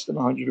of less than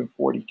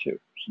 142?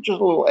 So just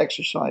a little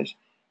exercise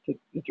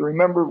to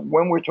remember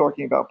when we're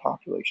talking about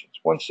populations.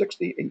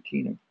 160,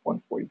 18, and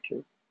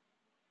 142.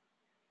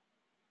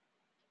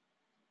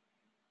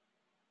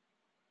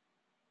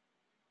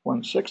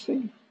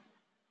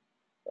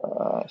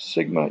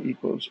 Sigma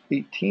equals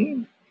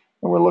 18,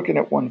 and we're looking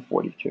at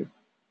 142.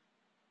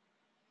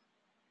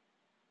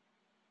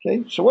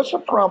 Okay, so what's the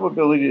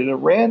probability that a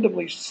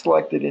randomly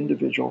selected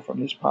individual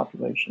from this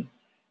population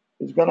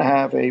is going to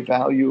have a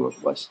value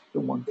of less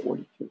than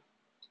 142?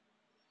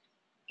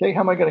 Okay,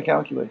 how am I going to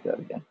calculate that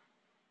again?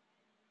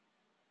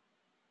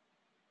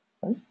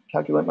 Right?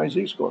 Calculate my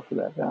z-score for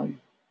that value.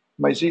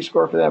 My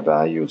z-score for that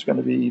value is going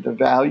to be the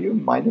value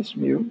minus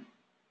mu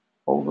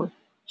over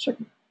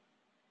sigma.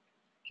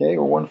 Okay,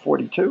 or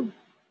 142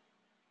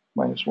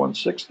 minus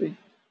 160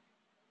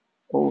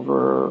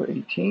 over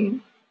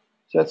 18.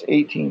 So that's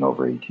 18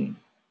 over 18.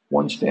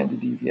 One standard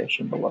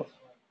deviation below.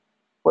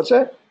 What's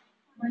that?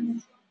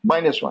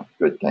 Minus 1.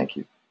 Good, thank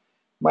you.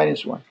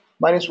 Minus 1.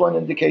 Minus 1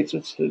 indicates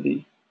it's to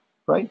the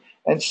right.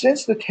 And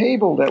since the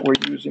table that we're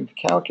using to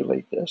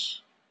calculate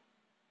this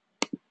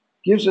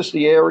gives us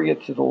the area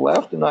to the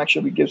left, and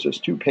actually gives us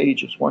 2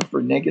 pages, one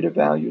for negative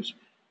values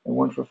and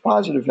one for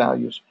positive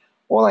values,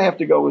 all I have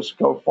to go is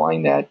go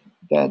find that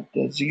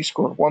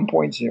z-score of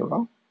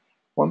 1.0,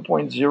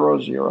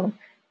 1.00,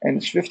 and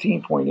it's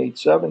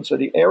 15.87. So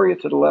the area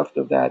to the left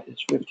of that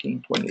is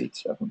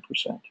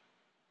 15.87%,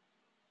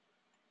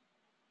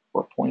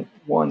 or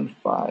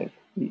 0.1587.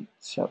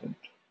 Of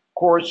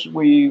course,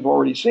 we've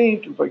already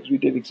seen, because we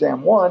did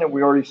exam 1, and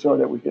we already saw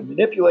that we can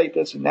manipulate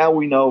this, and now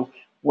we know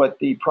what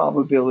the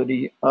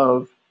probability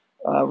of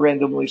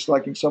randomly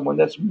selecting someone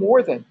that's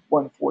more than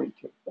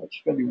 142.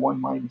 That's going to be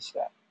 1 minus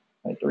that,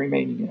 right? The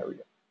remaining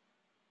area.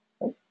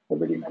 Right?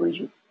 Everybody agrees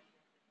with?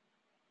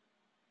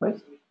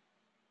 Right?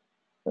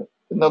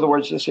 In other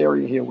words, this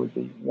area here would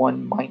be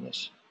 1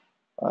 minus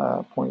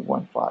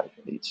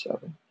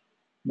 0.1587.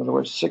 In other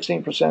words,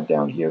 16%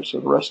 down here, so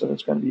the rest of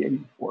it's going to be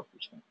 84%.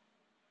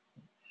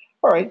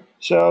 All right,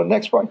 so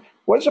next point.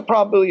 What is the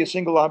probability a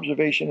single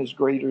observation is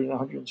greater than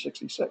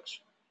 166?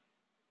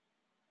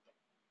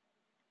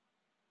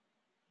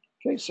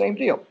 Okay, same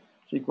deal.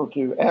 It's equal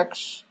to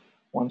x,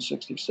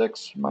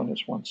 166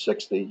 minus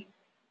 160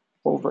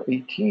 over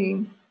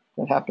 18.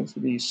 That happens to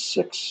be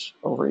 6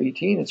 over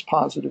 18. It's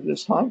positive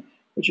this time,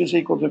 which is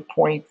equal to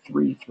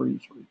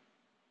 0.333.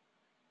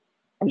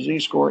 Our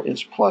z-score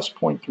is plus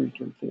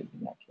 0.333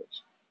 in that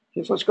case.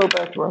 Okay, so let's go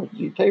back to our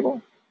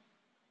z-table.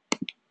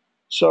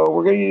 So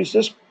we're going to use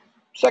this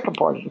second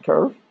part of the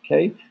curve.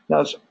 Okay,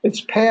 now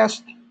it's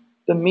past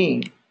the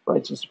mean,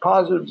 right? Since it's a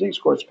positive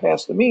z-score, it's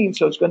past the mean,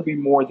 so it's going to be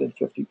more than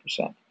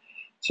 50%.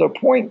 So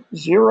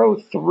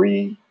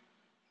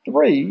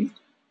 0.033,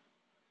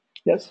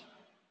 yes,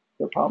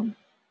 no problem?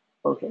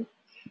 Okay.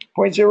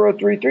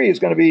 0.033 is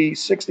going to be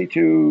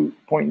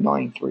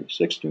 62.93,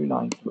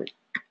 6293.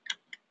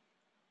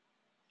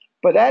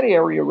 But that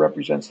area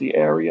represents the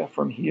area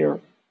from here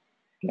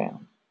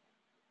down.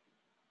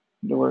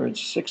 In other words,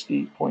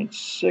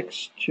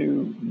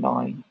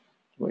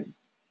 60.6293.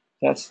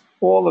 That's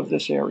all of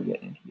this area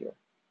in here.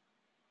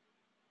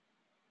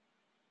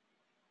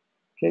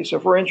 Okay, so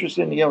if we're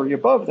interested in the area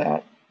above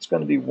that, it's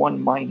going to be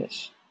 1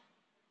 minus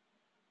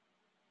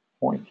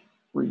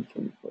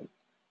 0.333.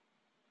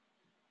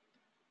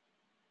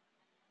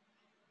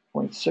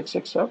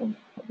 0.667,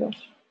 I guess.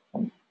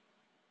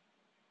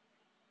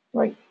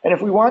 Right, and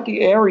if we want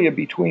the area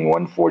between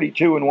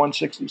 142 and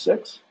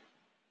 166,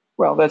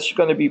 well, that's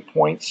going to be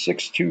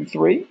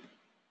 0.623,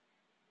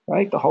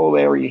 right? The whole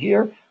area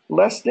here,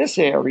 less this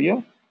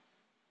area,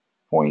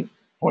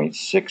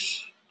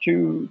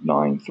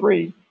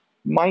 0.6293,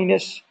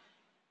 minus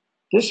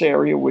this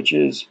area, which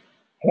is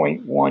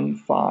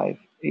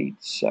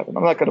 0.1587.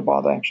 I'm not going to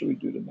bother actually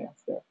do the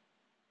math there.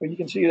 But you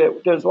can see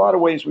that there's a lot of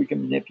ways we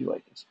can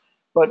manipulate this.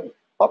 But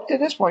Up to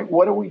this point,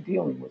 what are we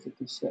dealing with at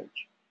this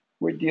stage?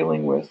 We're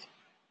dealing with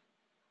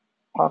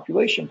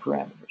population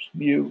parameters,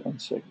 mu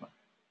and sigma.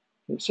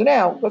 Okay, so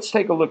now let's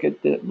take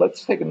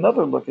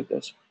another look at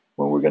this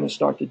when we're going to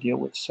start to deal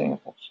with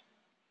samples.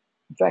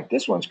 In fact,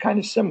 this one's kind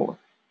of similar.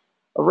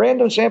 A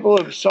random sample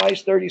of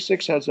size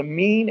 36 has a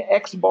mean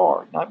x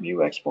bar, not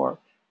mu x bar,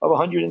 of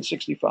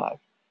 165.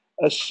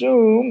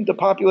 Assume the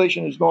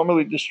population is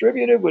normally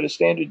distributed with a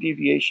standard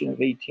deviation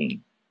of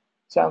 18.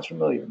 Sounds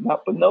familiar.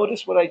 Now, but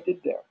notice what I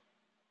did there.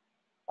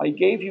 I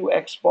gave you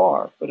x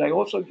bar, but I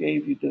also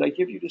did I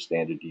give you the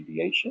standard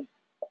deviation?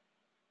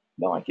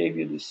 No, I gave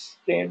you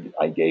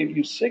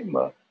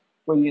sigma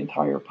for the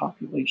entire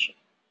population.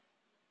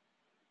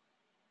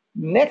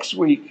 Next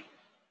week,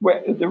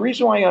 the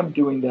reason why I'm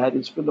doing that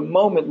is for the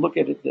moment, look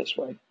at it this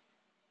way.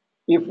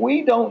 If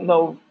we don't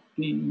know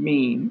the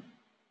mean,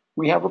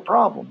 we have a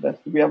problem.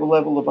 We have a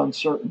level of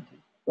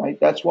uncertainty, right?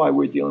 That's why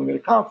we're dealing with a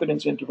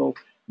confidence interval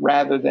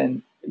rather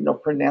than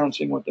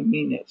pronouncing what the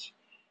mean is.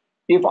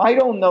 If I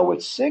don't know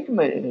what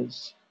sigma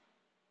is,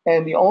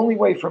 and the only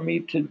way for me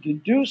to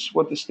deduce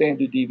what the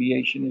standard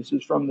deviation is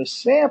from the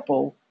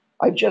sample,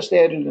 I've just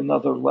added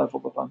another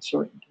level of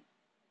uncertainty,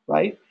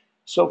 right?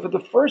 So for the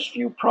first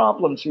few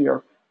problems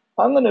here,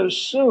 I'm going to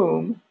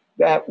assume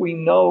that we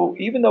know,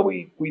 even though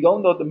we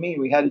don't know the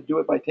mean, we had to do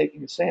it by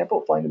taking a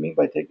sample, find the mean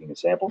by taking a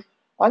sample.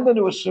 I'm going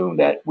to assume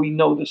that we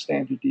know the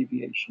standard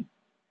deviation.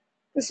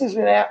 This is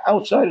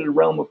outside of the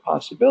realm of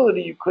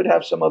possibility. You could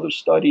have some other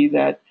study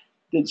that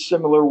did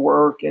similar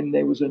work and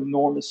there was an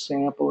enormous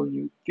sample and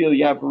you feel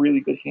you have a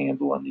really good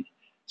handle on the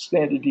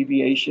standard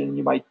deviation.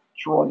 You might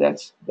draw that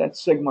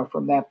sigma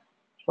from that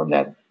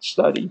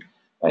study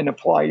and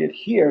apply it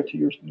here to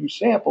your new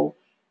sample.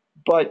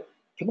 But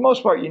for the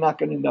most part, you're not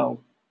going to know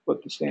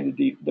what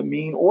the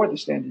mean or the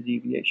standard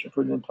deviation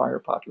for the entire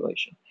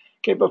population.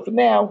 Okay, but for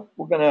now,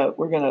 we're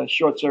gonna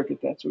short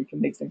circuit that so we can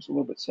make things a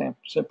little bit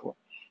simpler.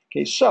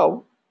 Okay,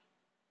 so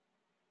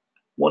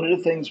one of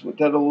the things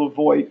that we'll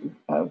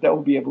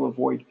be able to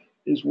avoid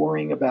is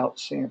worrying about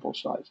sample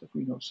size if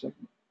we know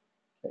sigma.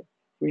 Okay.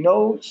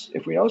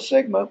 If we know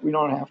sigma, we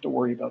don't have to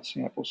worry about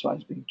sample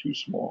size being too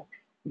small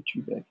or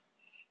too big.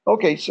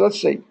 Okay, so let's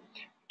see.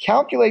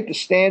 Calculate the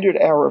standard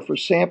error for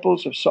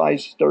samples of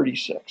size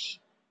 36.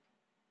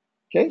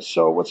 Okay,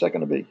 so what's that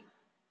going to be?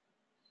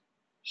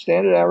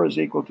 Standard error is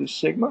equal to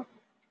sigma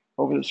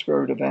over the square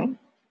root of n.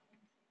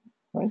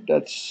 Right?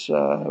 That's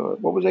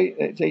what was it?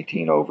 It's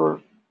 18 over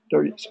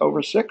 30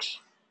 over 6.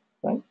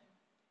 Right?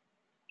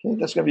 Okay,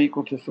 that's going to be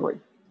equal to 3.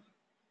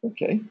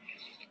 Okay.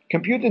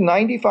 Compute the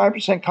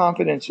 95%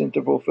 confidence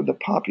interval for the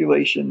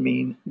population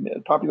mean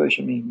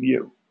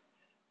mu.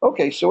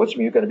 Okay, so what's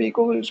mu going to be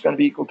equal to? It's going to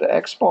be equal to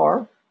x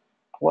bar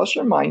plus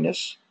or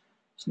minus.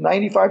 It's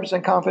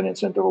 95%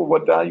 confidence interval.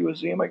 What value of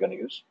z am I going to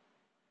use?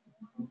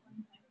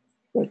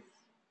 Good.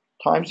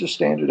 Times the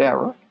standard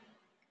error.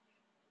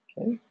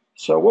 Okay.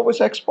 So what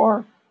was x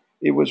bar?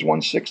 It was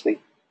 160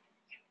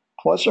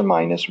 plus or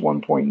minus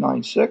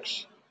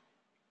 1.96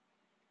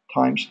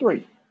 times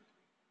 3.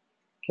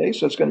 Okay,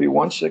 so it's going to be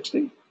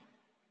 160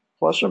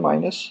 plus or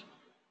minus,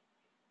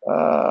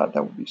 that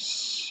would be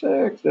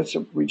 6.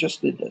 We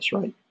just did this,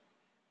 right?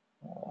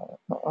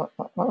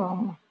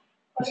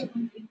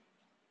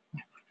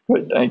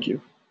 Good, thank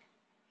you.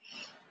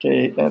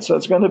 Okay, and so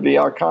it's going to be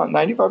our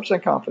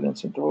 95%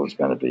 confidence interval is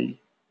going to be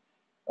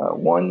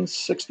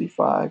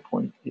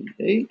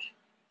 165.88,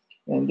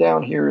 and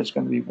down here is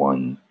going to be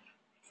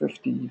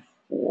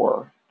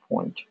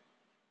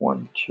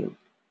 154.12.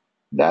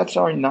 That's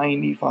our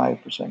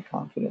 95%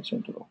 confidence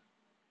interval.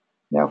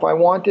 Now, if I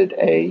wanted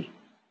a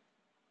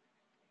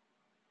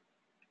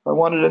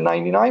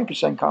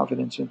 99%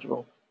 confidence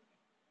interval,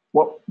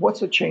 what's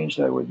the change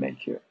that I would make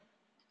here?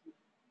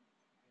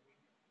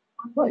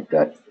 Right,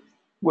 that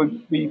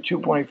would be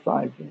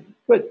 2.5.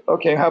 But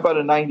okay, how about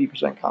a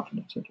 90%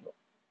 confidence interval?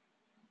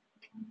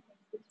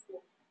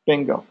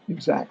 Bingo,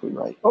 exactly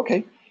right.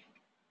 Okay,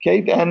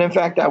 and in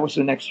fact, that was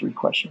the next 3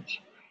 questions.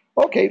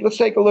 Okay, let's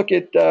take a look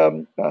at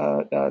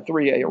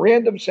 3A. A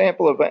random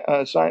sample of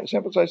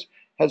sample size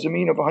has a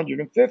mean of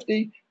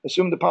 150.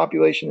 Assume the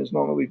population is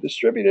normally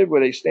distributed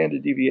with a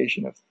standard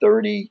deviation of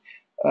 30.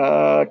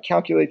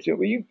 Calculate it.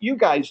 Well, you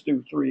guys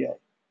do 3A.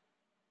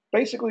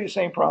 Basically the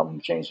same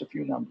problem, change a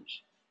few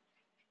numbers.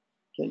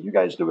 Okay, you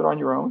guys do it on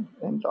your own,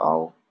 and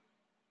I'll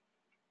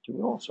do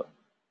it also.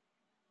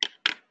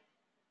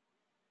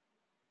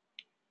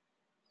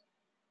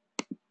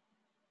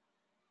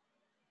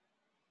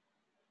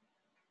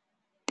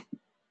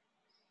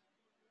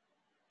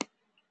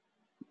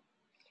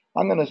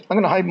 I'm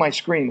gonna hide my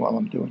screen while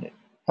I'm doing it.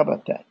 How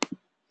about that?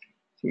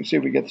 So we see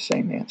if we get the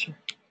same answer.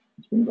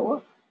 It's gonna go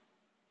up.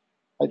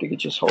 I think it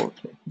just holds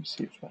it. Let me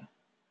see if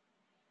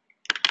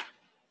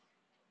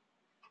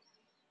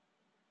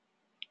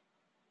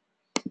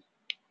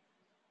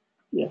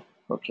yeah,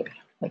 okay.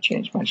 I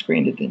changed my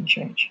screen, it didn't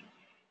change.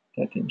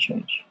 That didn't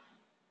change.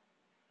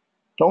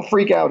 Don't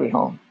freak out at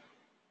home.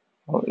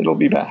 It'll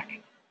be back.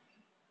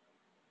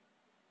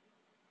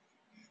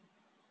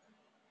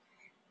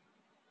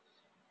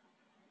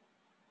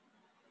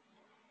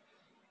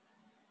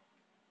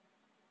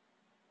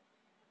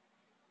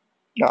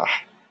 Ah,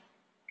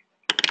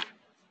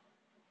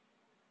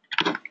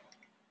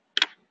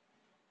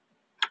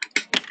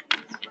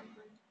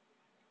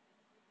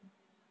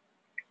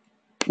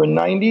 for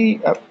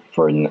 90,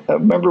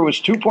 remember it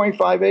was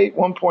 2.58,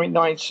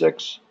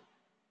 1.96,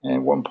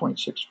 and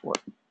 1.64.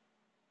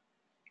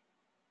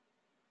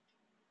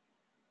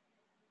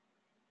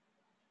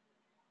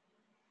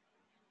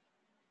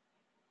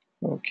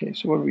 Okay,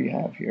 so what do we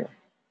have here?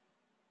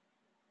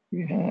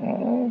 We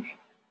have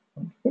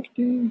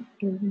 150,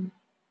 30.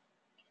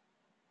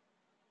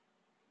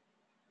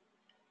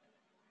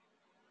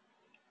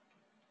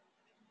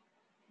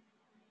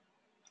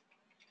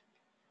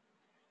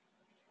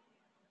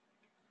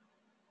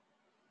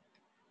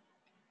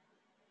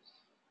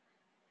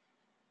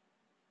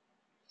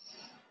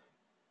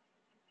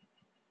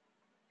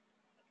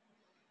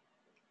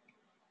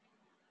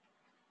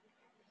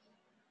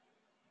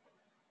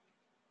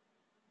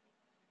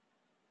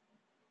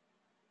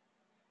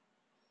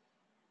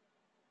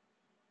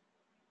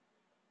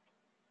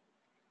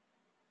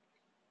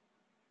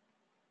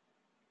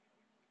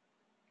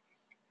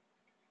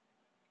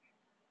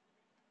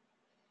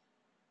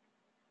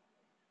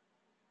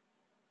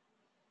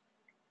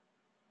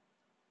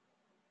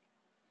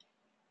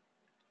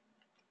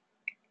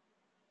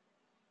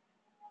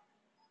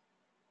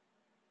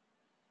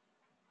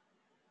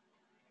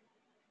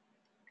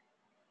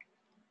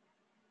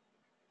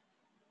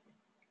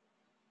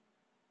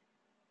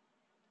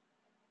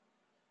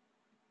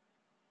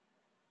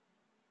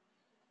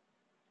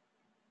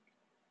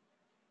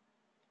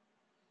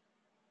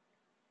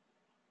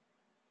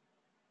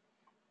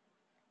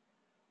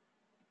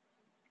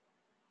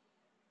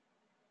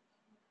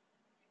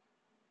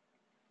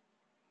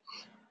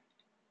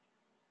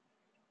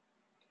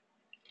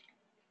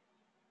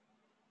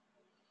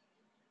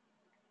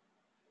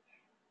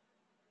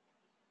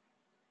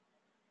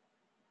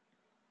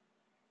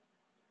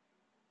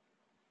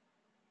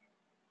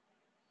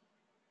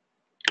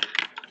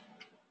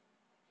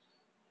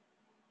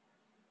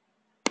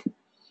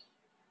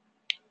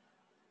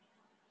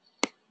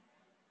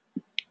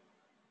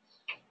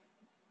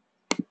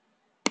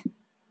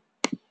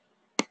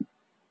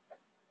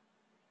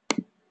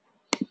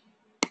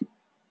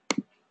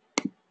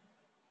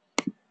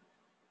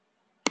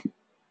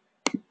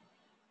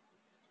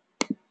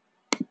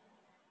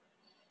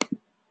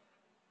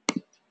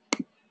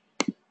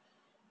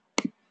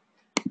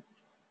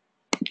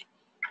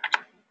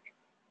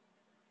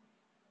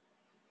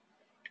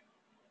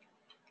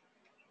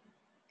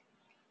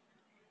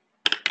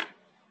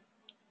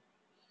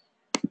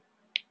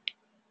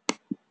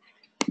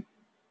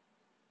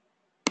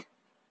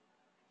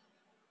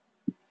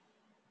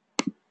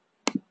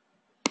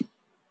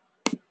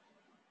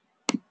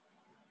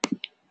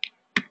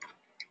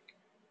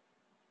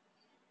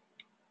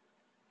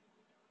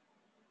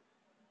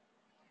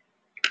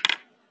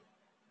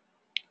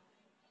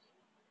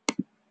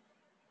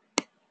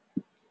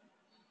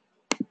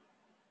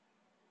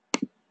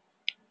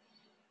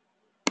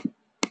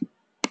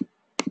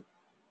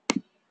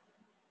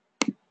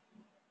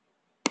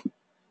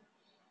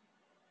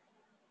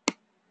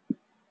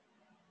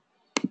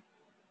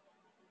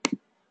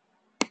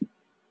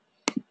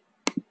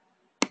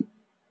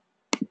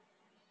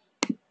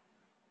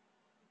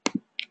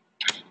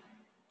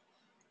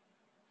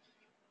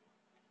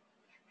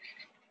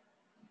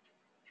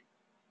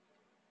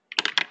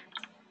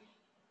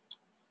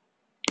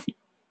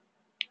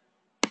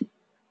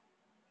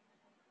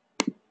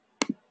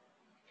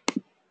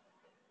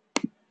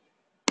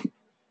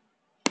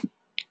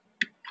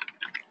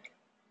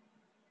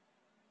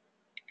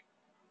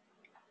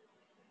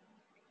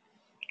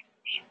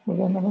 Was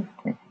that number?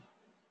 Okay.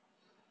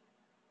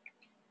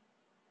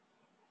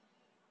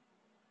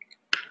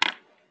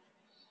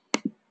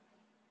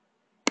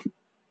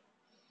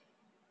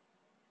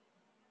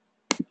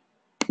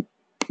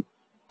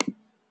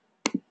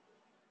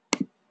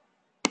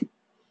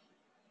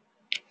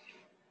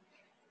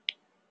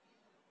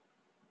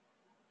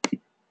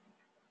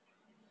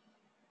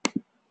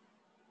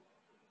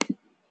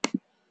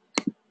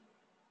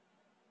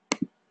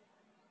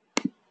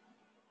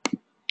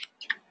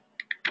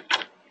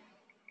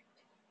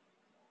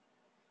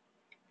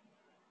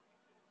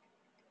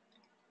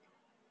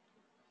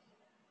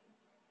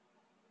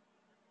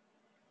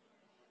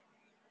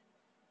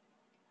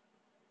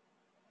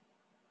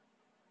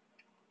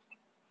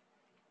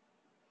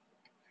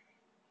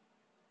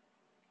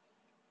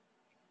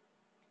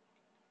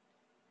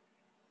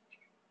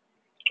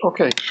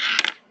 Okay,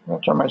 I'll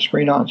turn my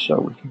screen on so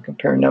we can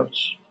compare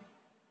notes.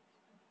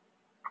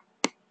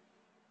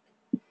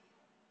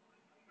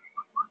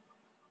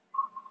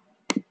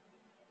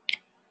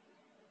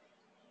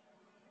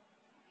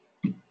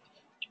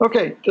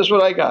 Okay, this is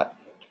what I got.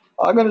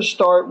 I'm going to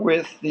start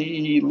with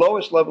the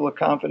lowest level of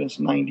confidence,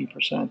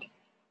 90%,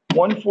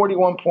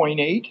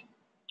 141.8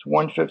 to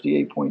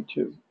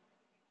 158.2.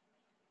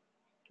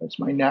 That's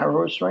my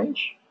narrowest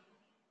range.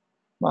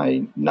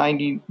 My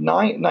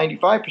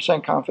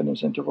 95%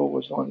 confidence interval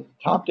was on the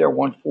top there,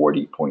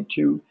 140.2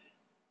 to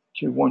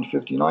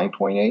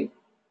 159.8.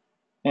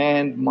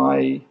 and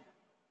my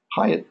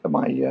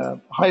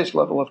highest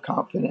level of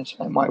confidence,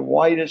 and my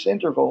widest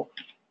interval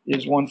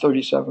is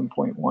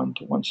 137.1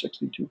 to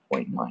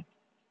 162.9.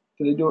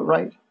 Did I do it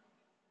right?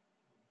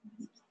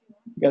 You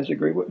guys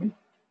agree with me?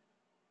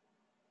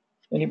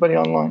 Anybody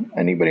online?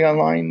 Anybody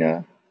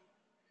online?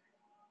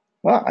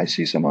 Well, I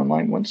see some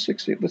online.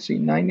 160. Let's see.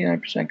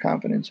 99%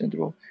 confidence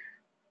interval.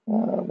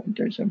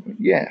 137.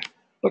 Yeah.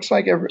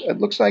 It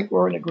looks like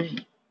we're in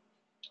agreement.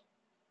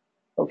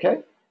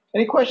 Okay.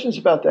 Any questions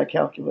about that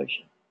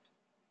calculation?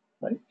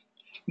 Right.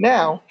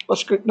 Now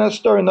let's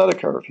start another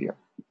curve here.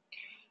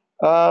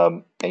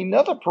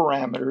 Another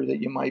parameter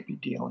that you might be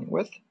dealing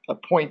with, a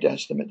point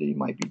estimate that you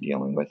might be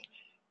dealing with,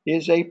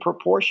 is a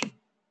proportion.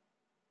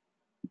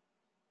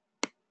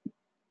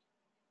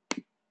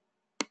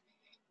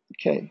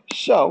 Okay,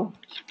 so,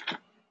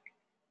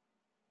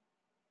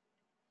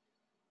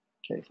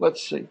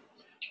 let's see.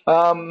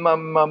 I'm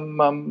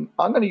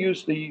going to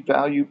use the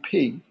value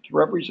P to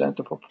represent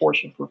the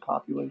proportion for a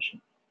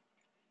population.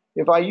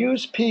 If I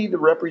use P to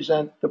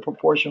represent the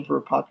proportion for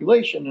a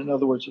population, in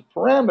other words, a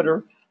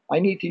parameter, I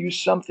need to use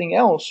something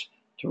else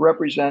to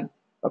represent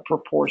a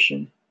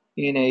proportion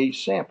in a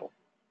sample.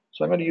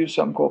 So I'm going to use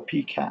something called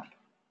P cap.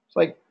 It's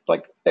like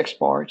X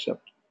bar,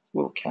 except a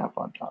little cap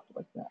on top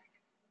like that.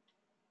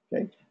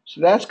 Okay,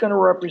 so that's going to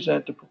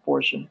represent the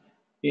proportion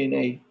in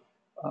a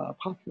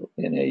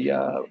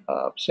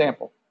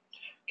sample.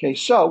 Okay,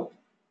 so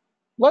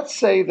let's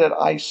say that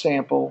I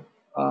sample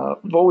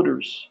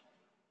voters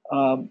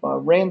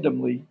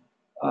randomly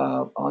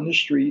on the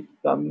street,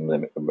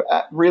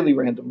 really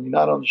randomly,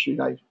 not on the street.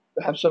 I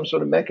have some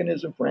sort of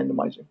mechanism for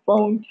randomizing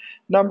phone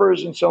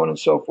numbers and so on and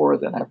so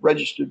forth, and I have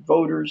registered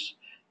voters,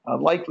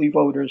 likely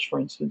voters,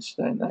 for instance,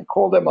 and I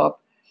call them up.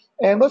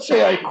 And let's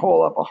say I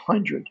call up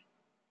 100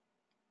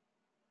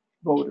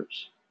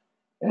 voters,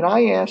 and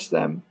I ask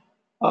them,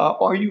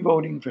 are you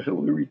voting for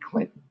Hillary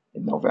Clinton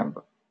in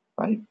November,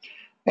 right?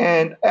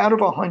 And out of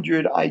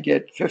 100, I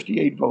get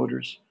 58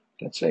 voters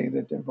that say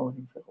that they're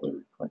voting for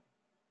Hillary Clinton.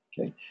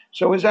 Okay,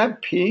 so is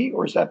that P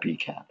or is that P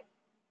cap?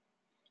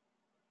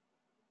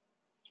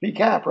 P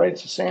cap, right?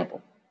 It's a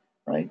sample,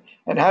 right?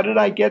 And how did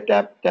I get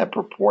that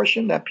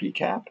proportion, that P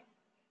cap?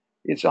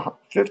 It's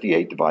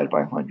 58 divided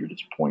by 100.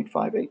 It's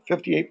 0.58.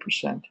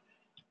 58%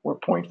 or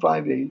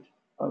 0.58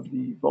 of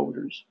the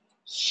voters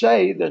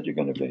say that you're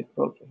going to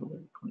vote for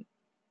Hillary Clinton,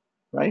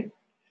 right?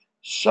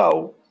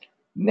 So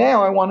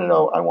now I want to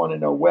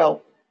know.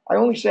 Well, I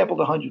only sampled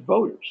 100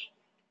 voters.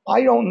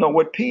 I don't know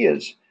what P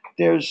is.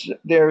 There's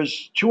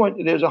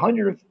 200. There's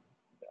 100.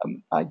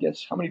 I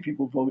guess how many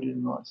people voted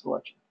in the last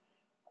election?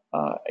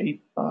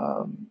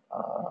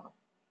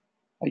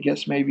 I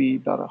guess maybe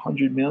about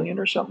 100 million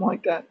or something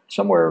like that.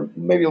 Somewhere,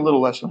 maybe a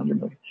little less than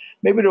 100 million.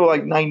 Maybe there were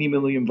like 90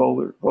 million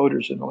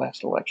voters in the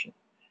last election.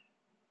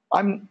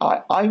 I'm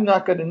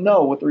not going to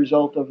know what the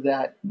result of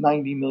that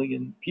 90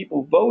 million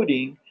people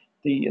voting,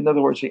 in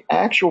other words, the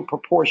actual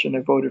proportion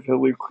that voted for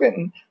Hillary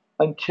Clinton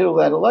until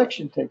that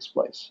election takes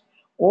place.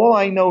 All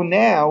I know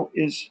now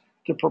is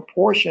the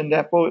proportion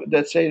that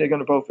say they're going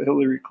to vote for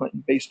Hillary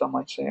Clinton based on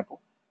my sample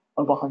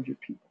of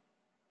 100 people.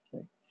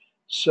 Okay.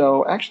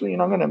 So actually,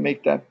 I'm going to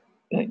make that.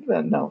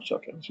 No, it's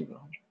okay. Let's leave it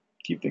 100.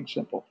 Keep things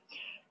simple.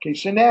 Okay.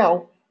 So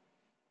now,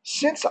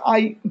 since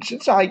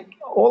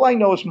all I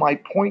know is my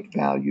point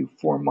value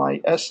for my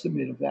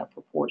estimate of that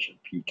proportion,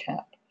 P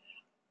cap,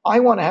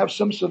 I want to have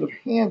some sort of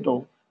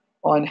handle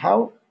on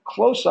how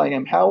close I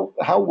am, how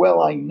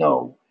well I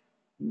know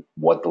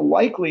what the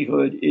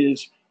likelihood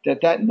is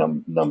that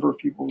number of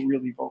people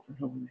really vote for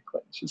Hillary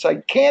Clinton. Since I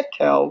can't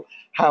tell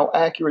how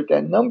accurate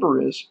that number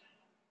is,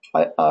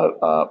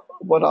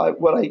 what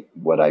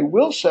I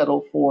will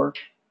settle for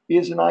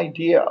is an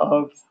idea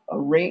of a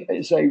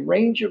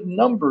range of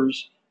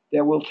numbers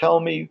that will tell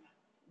me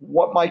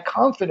what my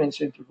confidence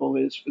interval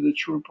is for the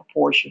true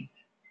proportion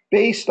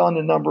based on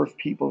the number of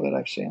people that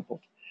I've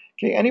sampled.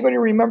 Okay, anybody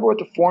remember what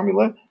the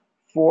formula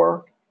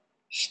for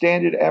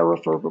standard error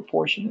for a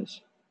proportion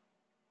is?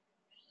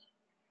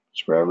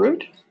 Square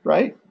root,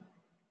 right?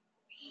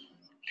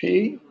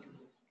 P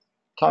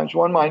times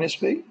 1 minus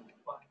P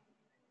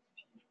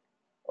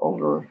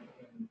over,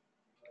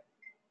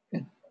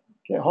 okay,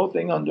 whole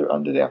thing under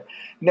there.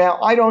 Now,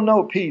 I don't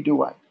know P,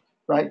 do I?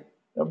 Right?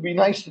 It would be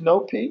nice to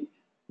know P,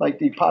 like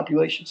the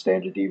population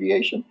standard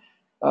deviation,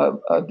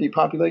 the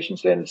population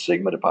standard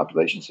sigma, the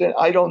population standard.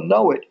 I don't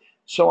know it,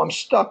 so I'm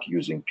stuck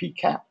using P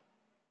cap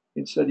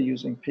instead of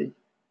using P.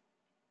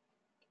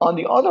 On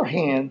the other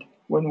hand,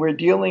 when we're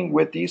dealing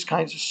with these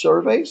kinds of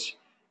surveys,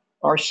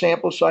 our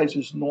sample size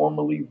is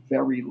normally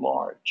very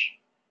large.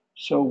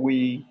 So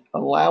we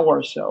allow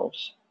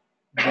ourselves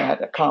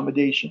that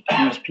accommodation to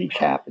use P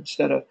cap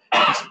instead of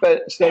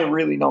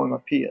really knowing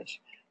what P is.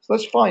 So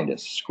let's find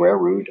this. Square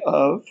root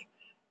of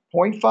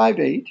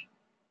 0.58.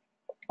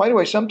 By the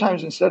way,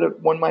 sometimes instead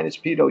of 1 minus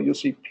P, though, you'll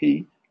see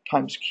P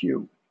times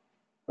Q.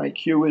 Right?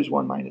 Q is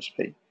 1 minus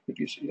P, if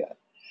you see that.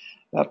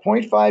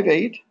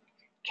 0.58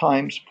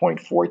 times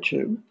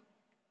 0.42,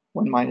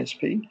 1 minus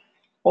P,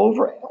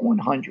 over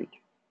 100.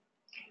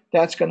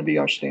 That's going to be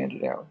our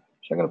standard error.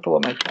 So I'm going to pull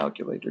up my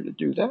calculator to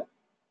do that.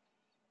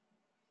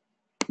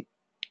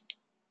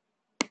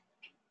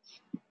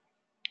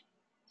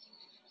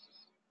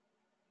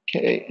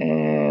 Okay,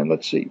 and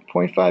let's see,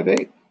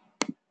 0.58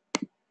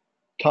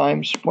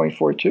 times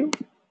 0.42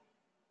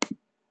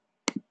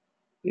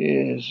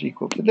 is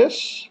equal to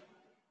this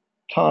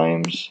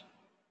times,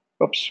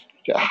 oops,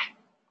 let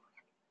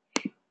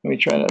me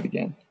try that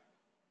again.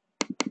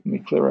 Let me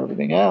clear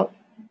everything out.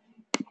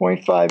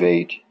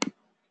 0.58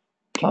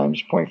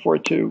 times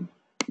 0.42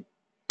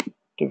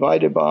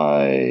 divided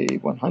by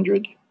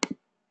 100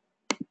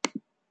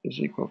 is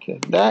equal to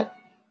that.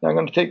 Now I'm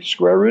going to take the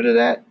square root of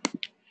that,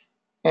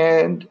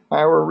 and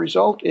our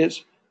result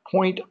is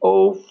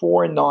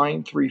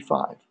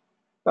 0.04935,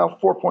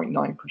 about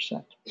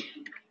 4.9%,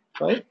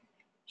 right?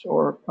 So,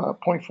 or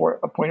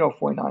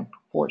 0.049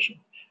 proportion.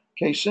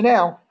 Okay, so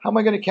now how am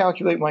I going to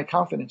calculate my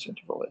confidence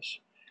interval is?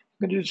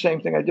 I'm going to do the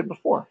same thing I did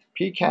before.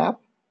 P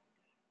cap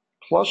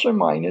plus or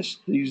minus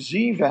the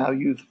z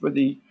value for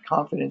the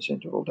confidence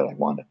interval that I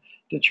want to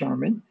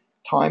determine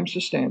times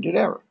the standard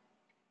error.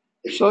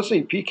 So let's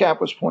see, P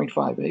cap was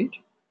 0.58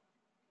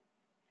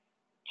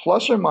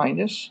 plus or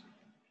minus,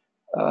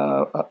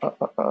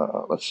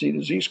 let's see,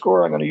 the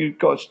z-score, I'm going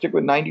to stick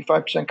with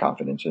 95%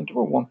 confidence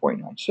interval,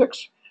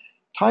 1.96,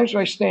 times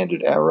my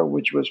standard error,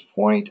 which was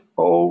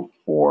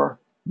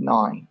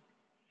 0.049.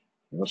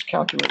 Let's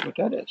calculate what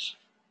that is.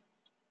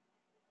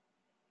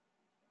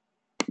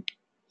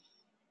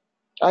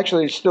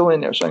 Actually, it's still in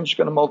there, so I'm just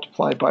going to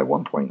multiply it by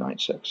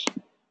 1.96.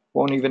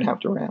 Won't even have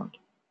to round.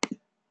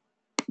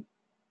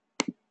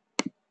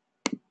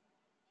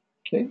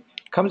 Okay,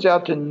 comes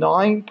out to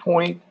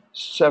 9.7%,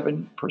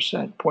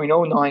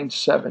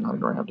 0.097 I'm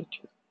rounded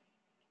to.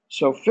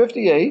 So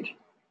 58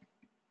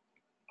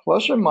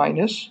 plus or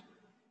minus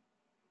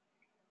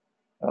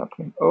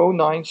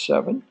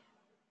 0.097,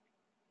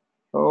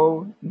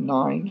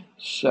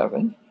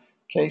 0.097.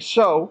 Okay,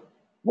 so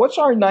what's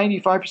our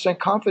 95%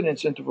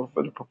 confidence interval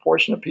for the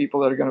proportion of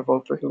people that are going to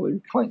vote for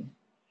Hillary Clinton?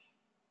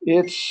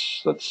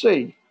 It's, let's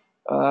see,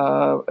 it's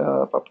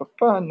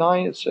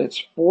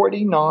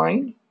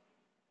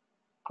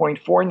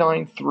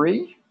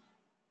 49.493,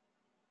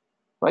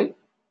 right?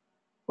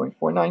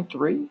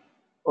 0.493,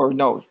 or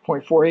no,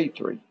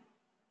 0.483.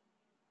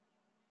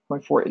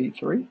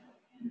 0.483.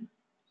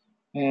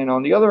 And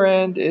on the other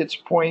end, it's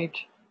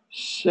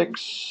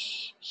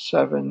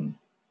 0.67,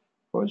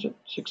 what is it,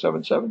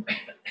 677?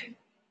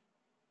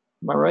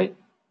 Am I right?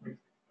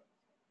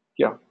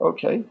 Yeah,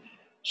 okay.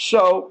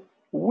 So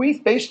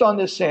based on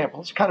this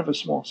sample, it's kind of a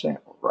small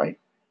sample, right?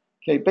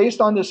 Okay,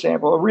 based on this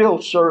sample, a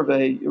real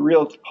survey, a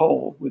real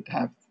poll would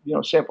have,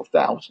 sample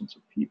thousands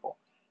of people,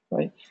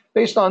 right?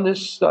 Based on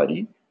this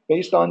study,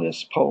 based on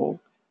this poll,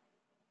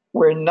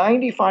 we're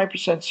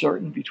 95%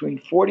 certain between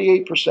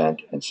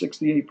 48% and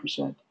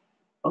 68%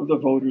 of the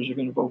voters are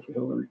going to vote for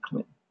Hillary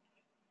Clinton.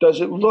 Does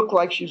it look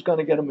like she's going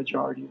to get a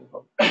majority of the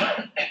vote?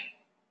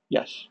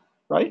 Yes,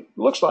 right?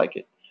 Looks like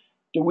it.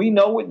 Do we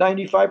know with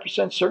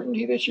 95%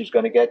 certainty that she's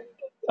going to get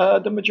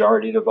the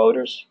majority of the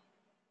voters?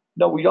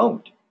 No, we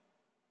don't,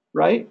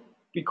 right?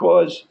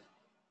 Because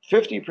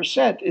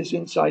 50% is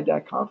inside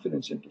that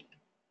confidence interval,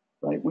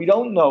 right? We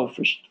don't know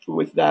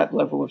with that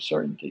level of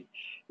certainty.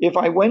 If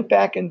I went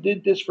back and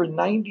did this for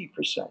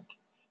 90%,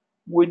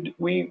 would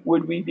we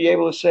be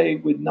able to say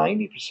with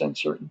 90%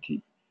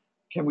 certainty,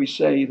 can we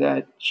say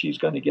that she's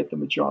going to get the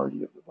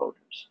majority of the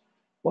voters?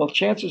 Well,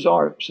 chances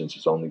are, since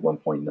it's only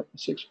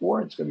 1.64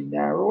 and it's going to be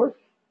narrower,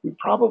 we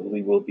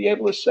probably will be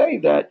able to say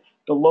that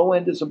the low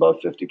end is above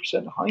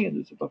 50%, the high end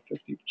is above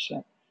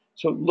 50%.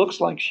 So it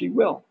looks like she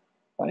will,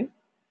 right?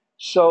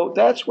 So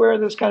that's where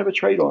there's kind of a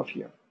trade-off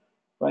here,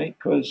 right?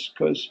 Because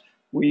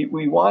we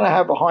want to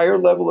have a higher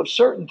level of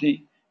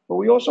certainty, but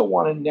we also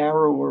want a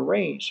narrower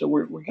range. So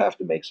we have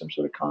to make some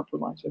sort of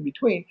compromise in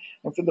between.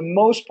 And for the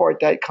most part,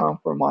 that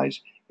compromise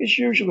is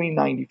usually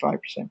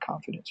 95%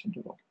 confidence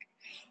interval.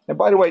 And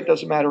by the way, it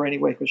doesn't matter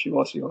anyway because she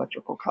lost the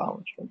electoral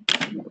college.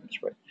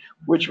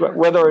 Which,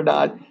 whether or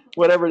not,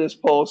 whatever this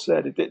poll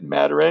said, it didn't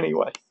matter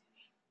anyway.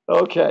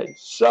 Okay,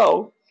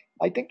 so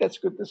I think that's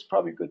good. This is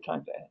probably a good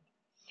time to end.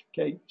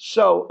 Okay,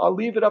 so I'll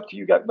leave it up to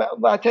you guys. But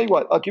I'll tell you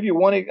what, I'll give you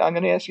one. I'm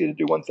going to ask you to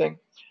do one thing.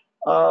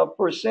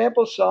 For a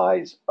sample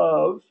size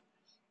of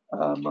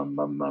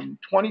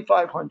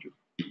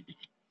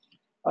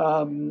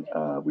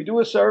 2,500, we do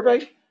a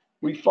survey.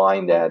 We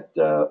find that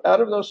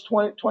out of those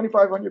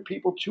 2,500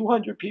 people,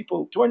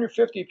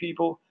 250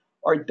 people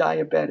are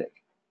diabetic.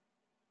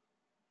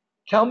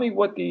 Tell me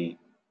what the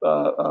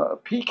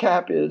P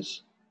cap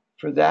is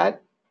for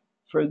that,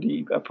 for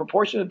the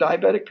proportion of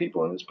diabetic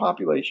people in this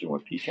population,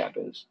 what P cap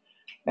is,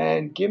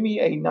 and give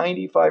me a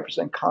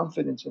 95%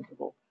 confidence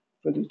interval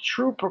for the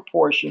true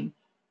proportion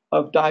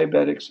of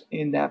diabetics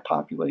in that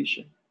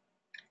population.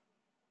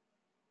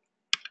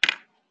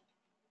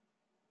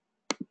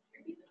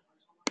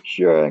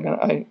 Sure,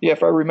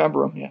 if I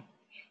remember them, yeah.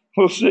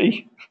 We'll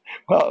see.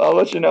 Well, I'll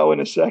let you know in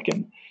a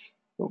second.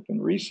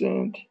 Open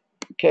recent.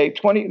 Okay,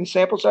 the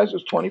sample size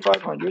was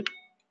 2,500.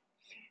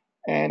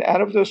 And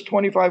out of those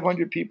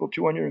 2,500 people,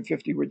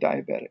 250 were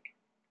diabetic.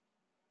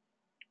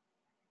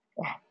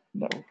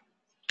 No,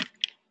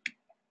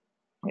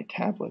 my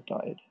tablet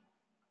died.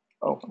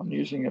 Oh, I'm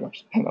using it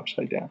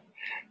upside down.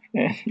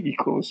 And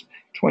equals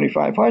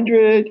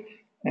 2,500,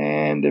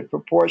 and the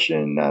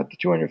proportion, the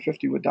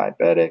 250 were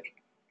diabetic,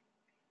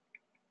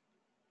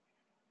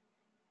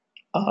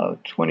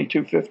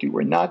 2,250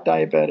 were not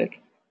diabetic.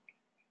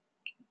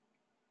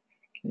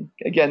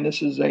 Again,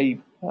 this is a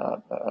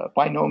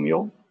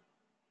binomial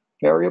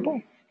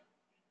variable.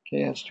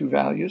 Okay, it has two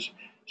values.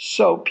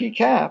 So p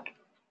cap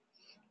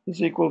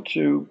is equal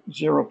to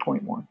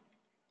 0.1.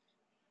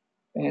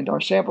 And our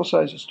sample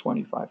size is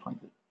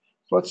 2,500.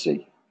 So let's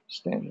see.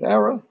 Standard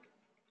error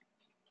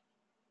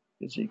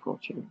is equal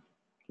to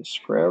the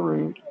square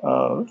root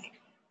of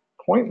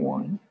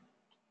 0.1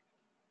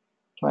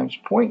 times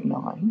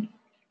 0.9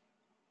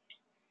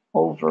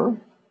 over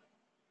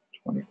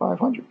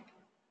 2,500.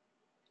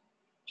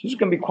 So this is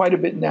going to be quite a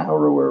bit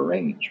narrower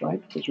range,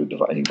 right? Because we're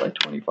dividing by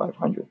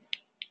 2,500.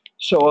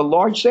 So a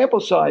large sample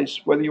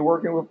size, whether you're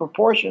working with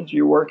proportions,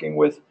 you're working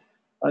with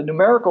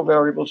numerical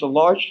variables, a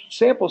large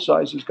sample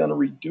size is going to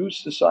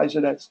reduce the size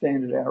of that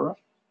standard error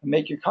and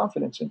make your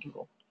confidence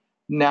interval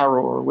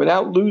narrower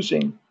without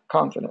losing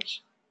confidence.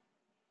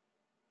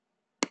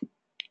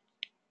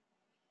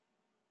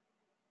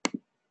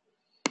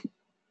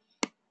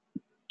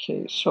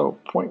 Okay, so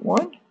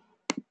 0.1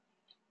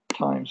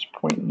 times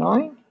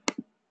 0.9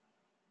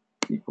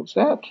 equals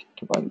that,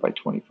 divided by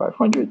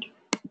 2,500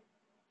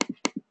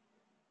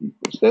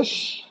 equals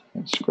this,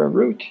 and square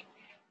root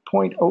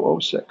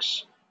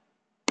 0.006.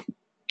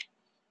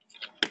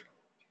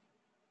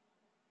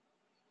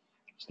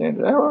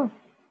 Standard error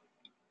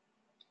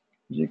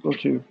is equal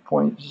to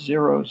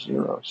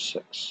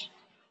 0.006.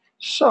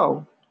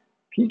 So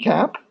p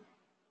cap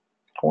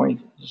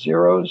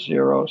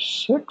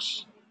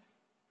 0.006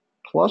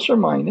 plus or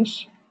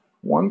minus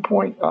 1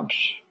 point. Can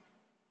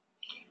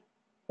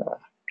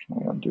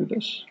I undo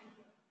this?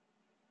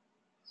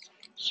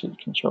 C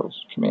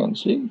controls Command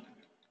Z.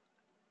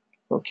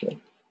 Okay.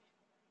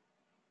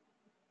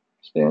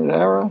 Standard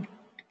error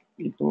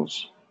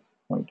equals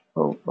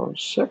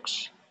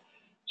 0.006.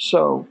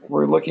 So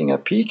we're looking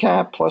at p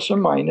cap plus or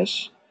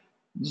minus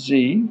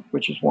Z,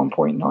 which is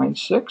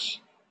 1.96,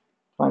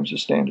 times the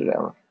standard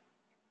error.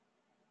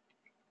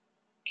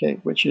 Okay,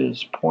 which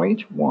is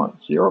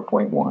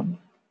 0.1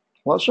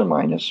 plus or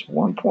minus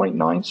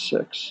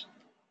 1.96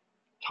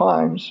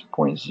 times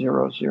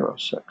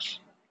 0.006.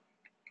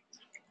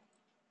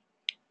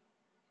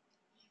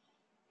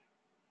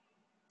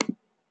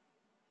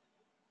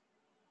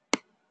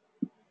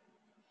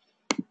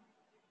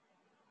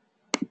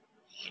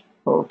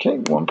 Okay,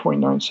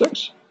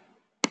 1.96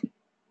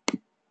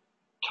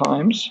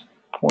 times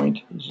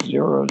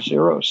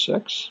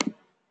 0.006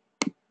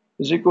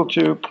 is equal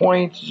to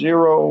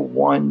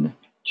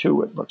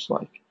 0.012, it looks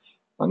like.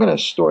 I'm going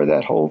to store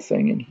that whole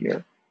thing in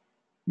here.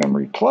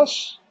 Memory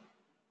plus,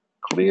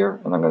 clear,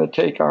 and I'm going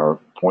to take our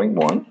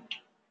 0.1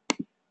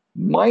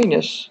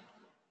 minus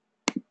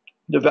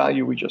the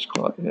value we just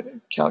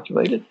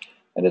calculated,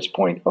 and it's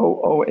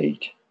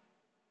 0.008.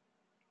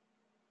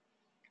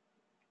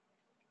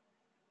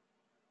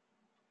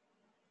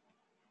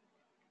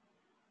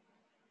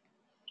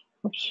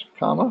 Oops,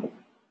 comma.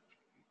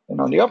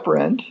 And on the upper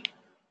end,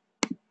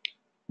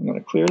 I'm going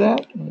to clear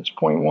that, and it's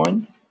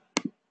 0.1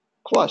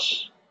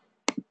 plus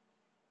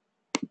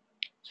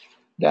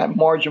that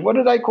margin. What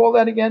did I call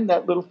that again?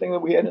 That little thing that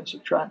we had in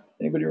subtract.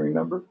 Anybody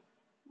remember?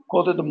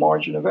 Called it the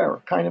margin of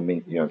error. Kind of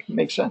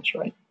makes sense,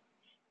 right?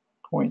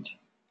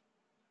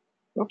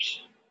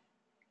 Oops.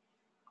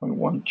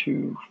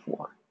 0.124.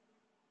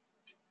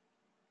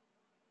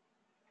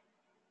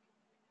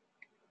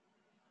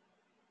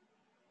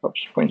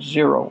 Oops,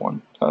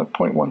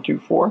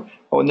 0.124.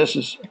 Oh, and this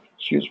is,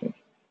 excuse me,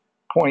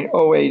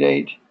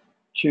 0.088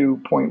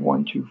 to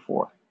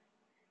 0.124.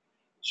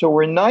 So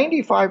we're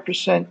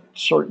 95%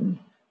 certain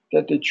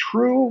that the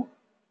true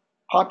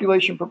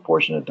population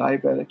proportion of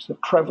diabetics, the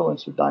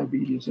prevalence of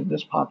diabetes in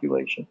this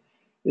population,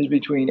 is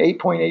between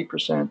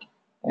 8.8%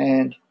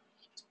 and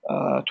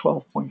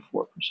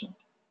 12.4%.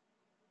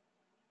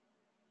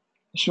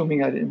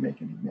 Assuming I didn't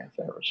make any math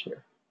errors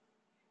here.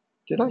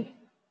 Did I?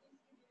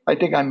 I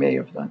think I may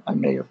have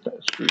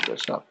screwed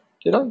this up.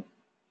 Did I?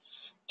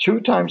 2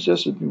 times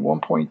this would be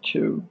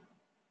 1.2.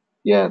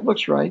 Yeah, it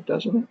looks right,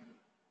 doesn't it?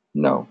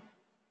 No,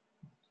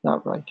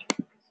 not right.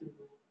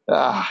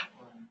 Yeah,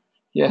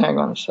 hang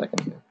on a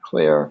second here.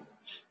 Clear.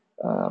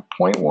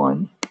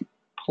 0.1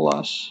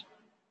 plus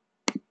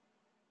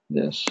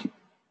this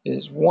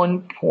is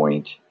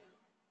 1.12.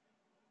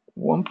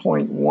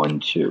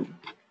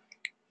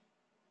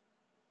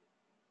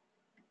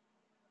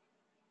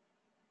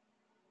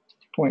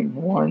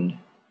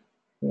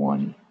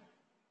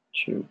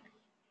 0.112.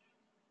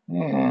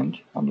 And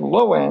on the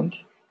low end,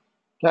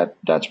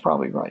 that's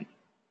probably right.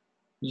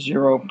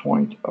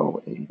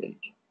 0.088.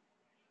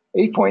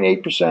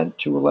 8.8%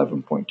 to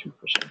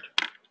 11.2%.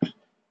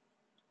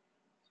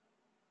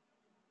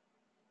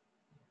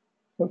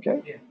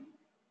 Okay? Yeah.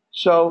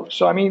 So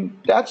I mean,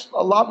 that's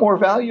a lot more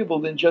valuable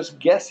than just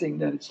guessing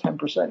that it's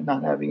 10%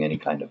 not having any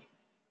kind of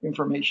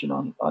information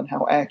on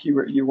how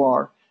accurate you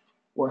are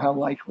or how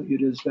likely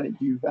it is that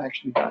you've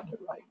actually gotten it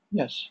right.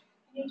 Yes.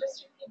 Can you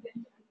just repeat the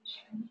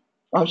interpretation?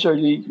 I'm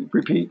sorry,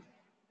 repeat.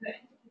 The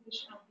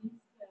interpretation of these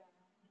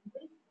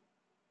numbers?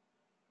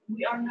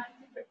 We are 95%.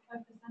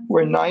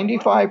 We're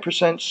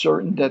 95%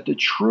 certain that the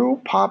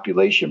true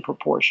population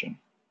proportion,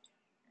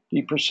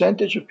 the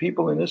percentage of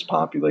people in this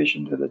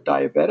population that are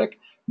diabetic,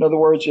 in other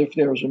words, if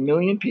there's 1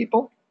 million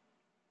people,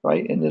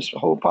 right, in this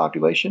whole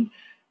population,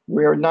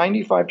 we're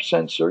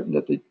 95% certain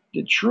that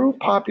the true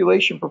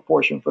population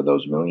proportion for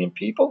those 1 million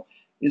people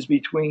is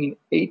between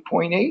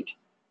 8.8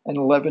 and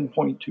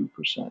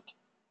 11.2%.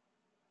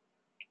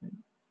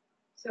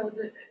 So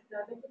the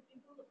diabetic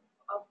people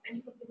of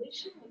any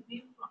population would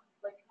be from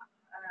like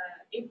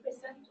 8%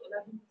 to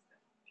 11%.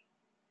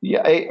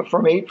 Yeah,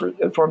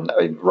 from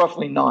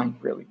roughly 9,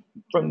 really.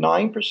 From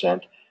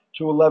 9%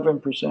 to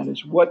 11%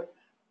 is what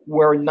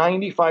we're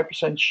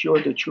 95%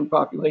 sure the true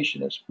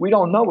population is. We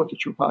don't know what the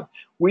true population.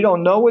 We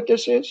don't know what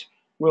this is.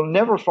 We'll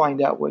never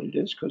find out what it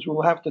is because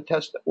we'll have to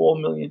test all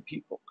 1 million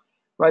people,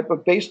 right?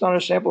 But based on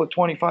a sample of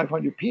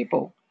 2,500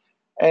 people,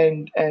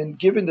 and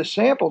given the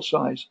sample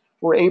size,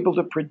 we're able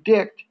to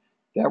predict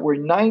that we're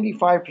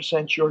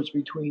 95% sure it's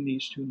between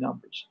these two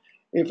numbers.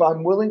 If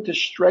I'm willing to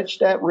stretch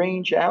that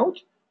range out,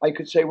 I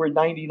could say we're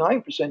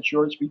 99%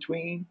 sure it's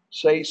between,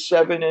 say,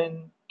 7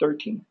 and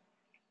 13,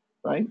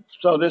 right?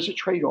 So there's a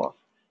trade-off,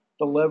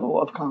 the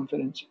level of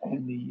confidence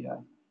and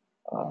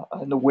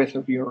the width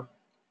of your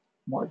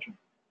margin.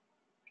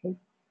 Okay,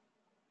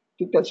 I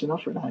think that's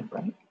enough for now,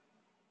 right?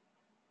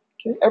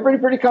 Okay,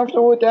 everybody pretty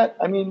comfortable with that?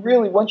 I mean,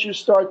 really, once you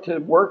start to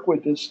work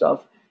with this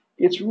stuff,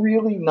 it's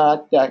really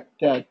not that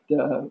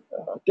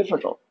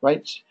difficult,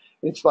 right?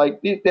 It's like,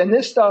 and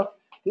this stuff,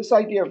 this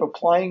idea of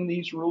applying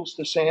these rules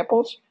to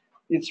samples,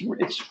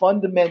 it's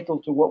fundamental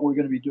to what we're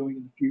going to be doing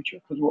in the future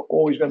because we're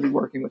always going to be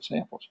working with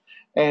samples,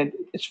 and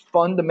it's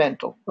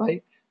fundamental,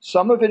 right?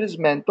 Some of it is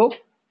mental,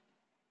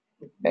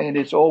 and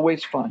it's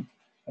always fun.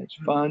 It's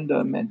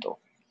fundamental.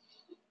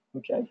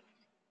 Okay.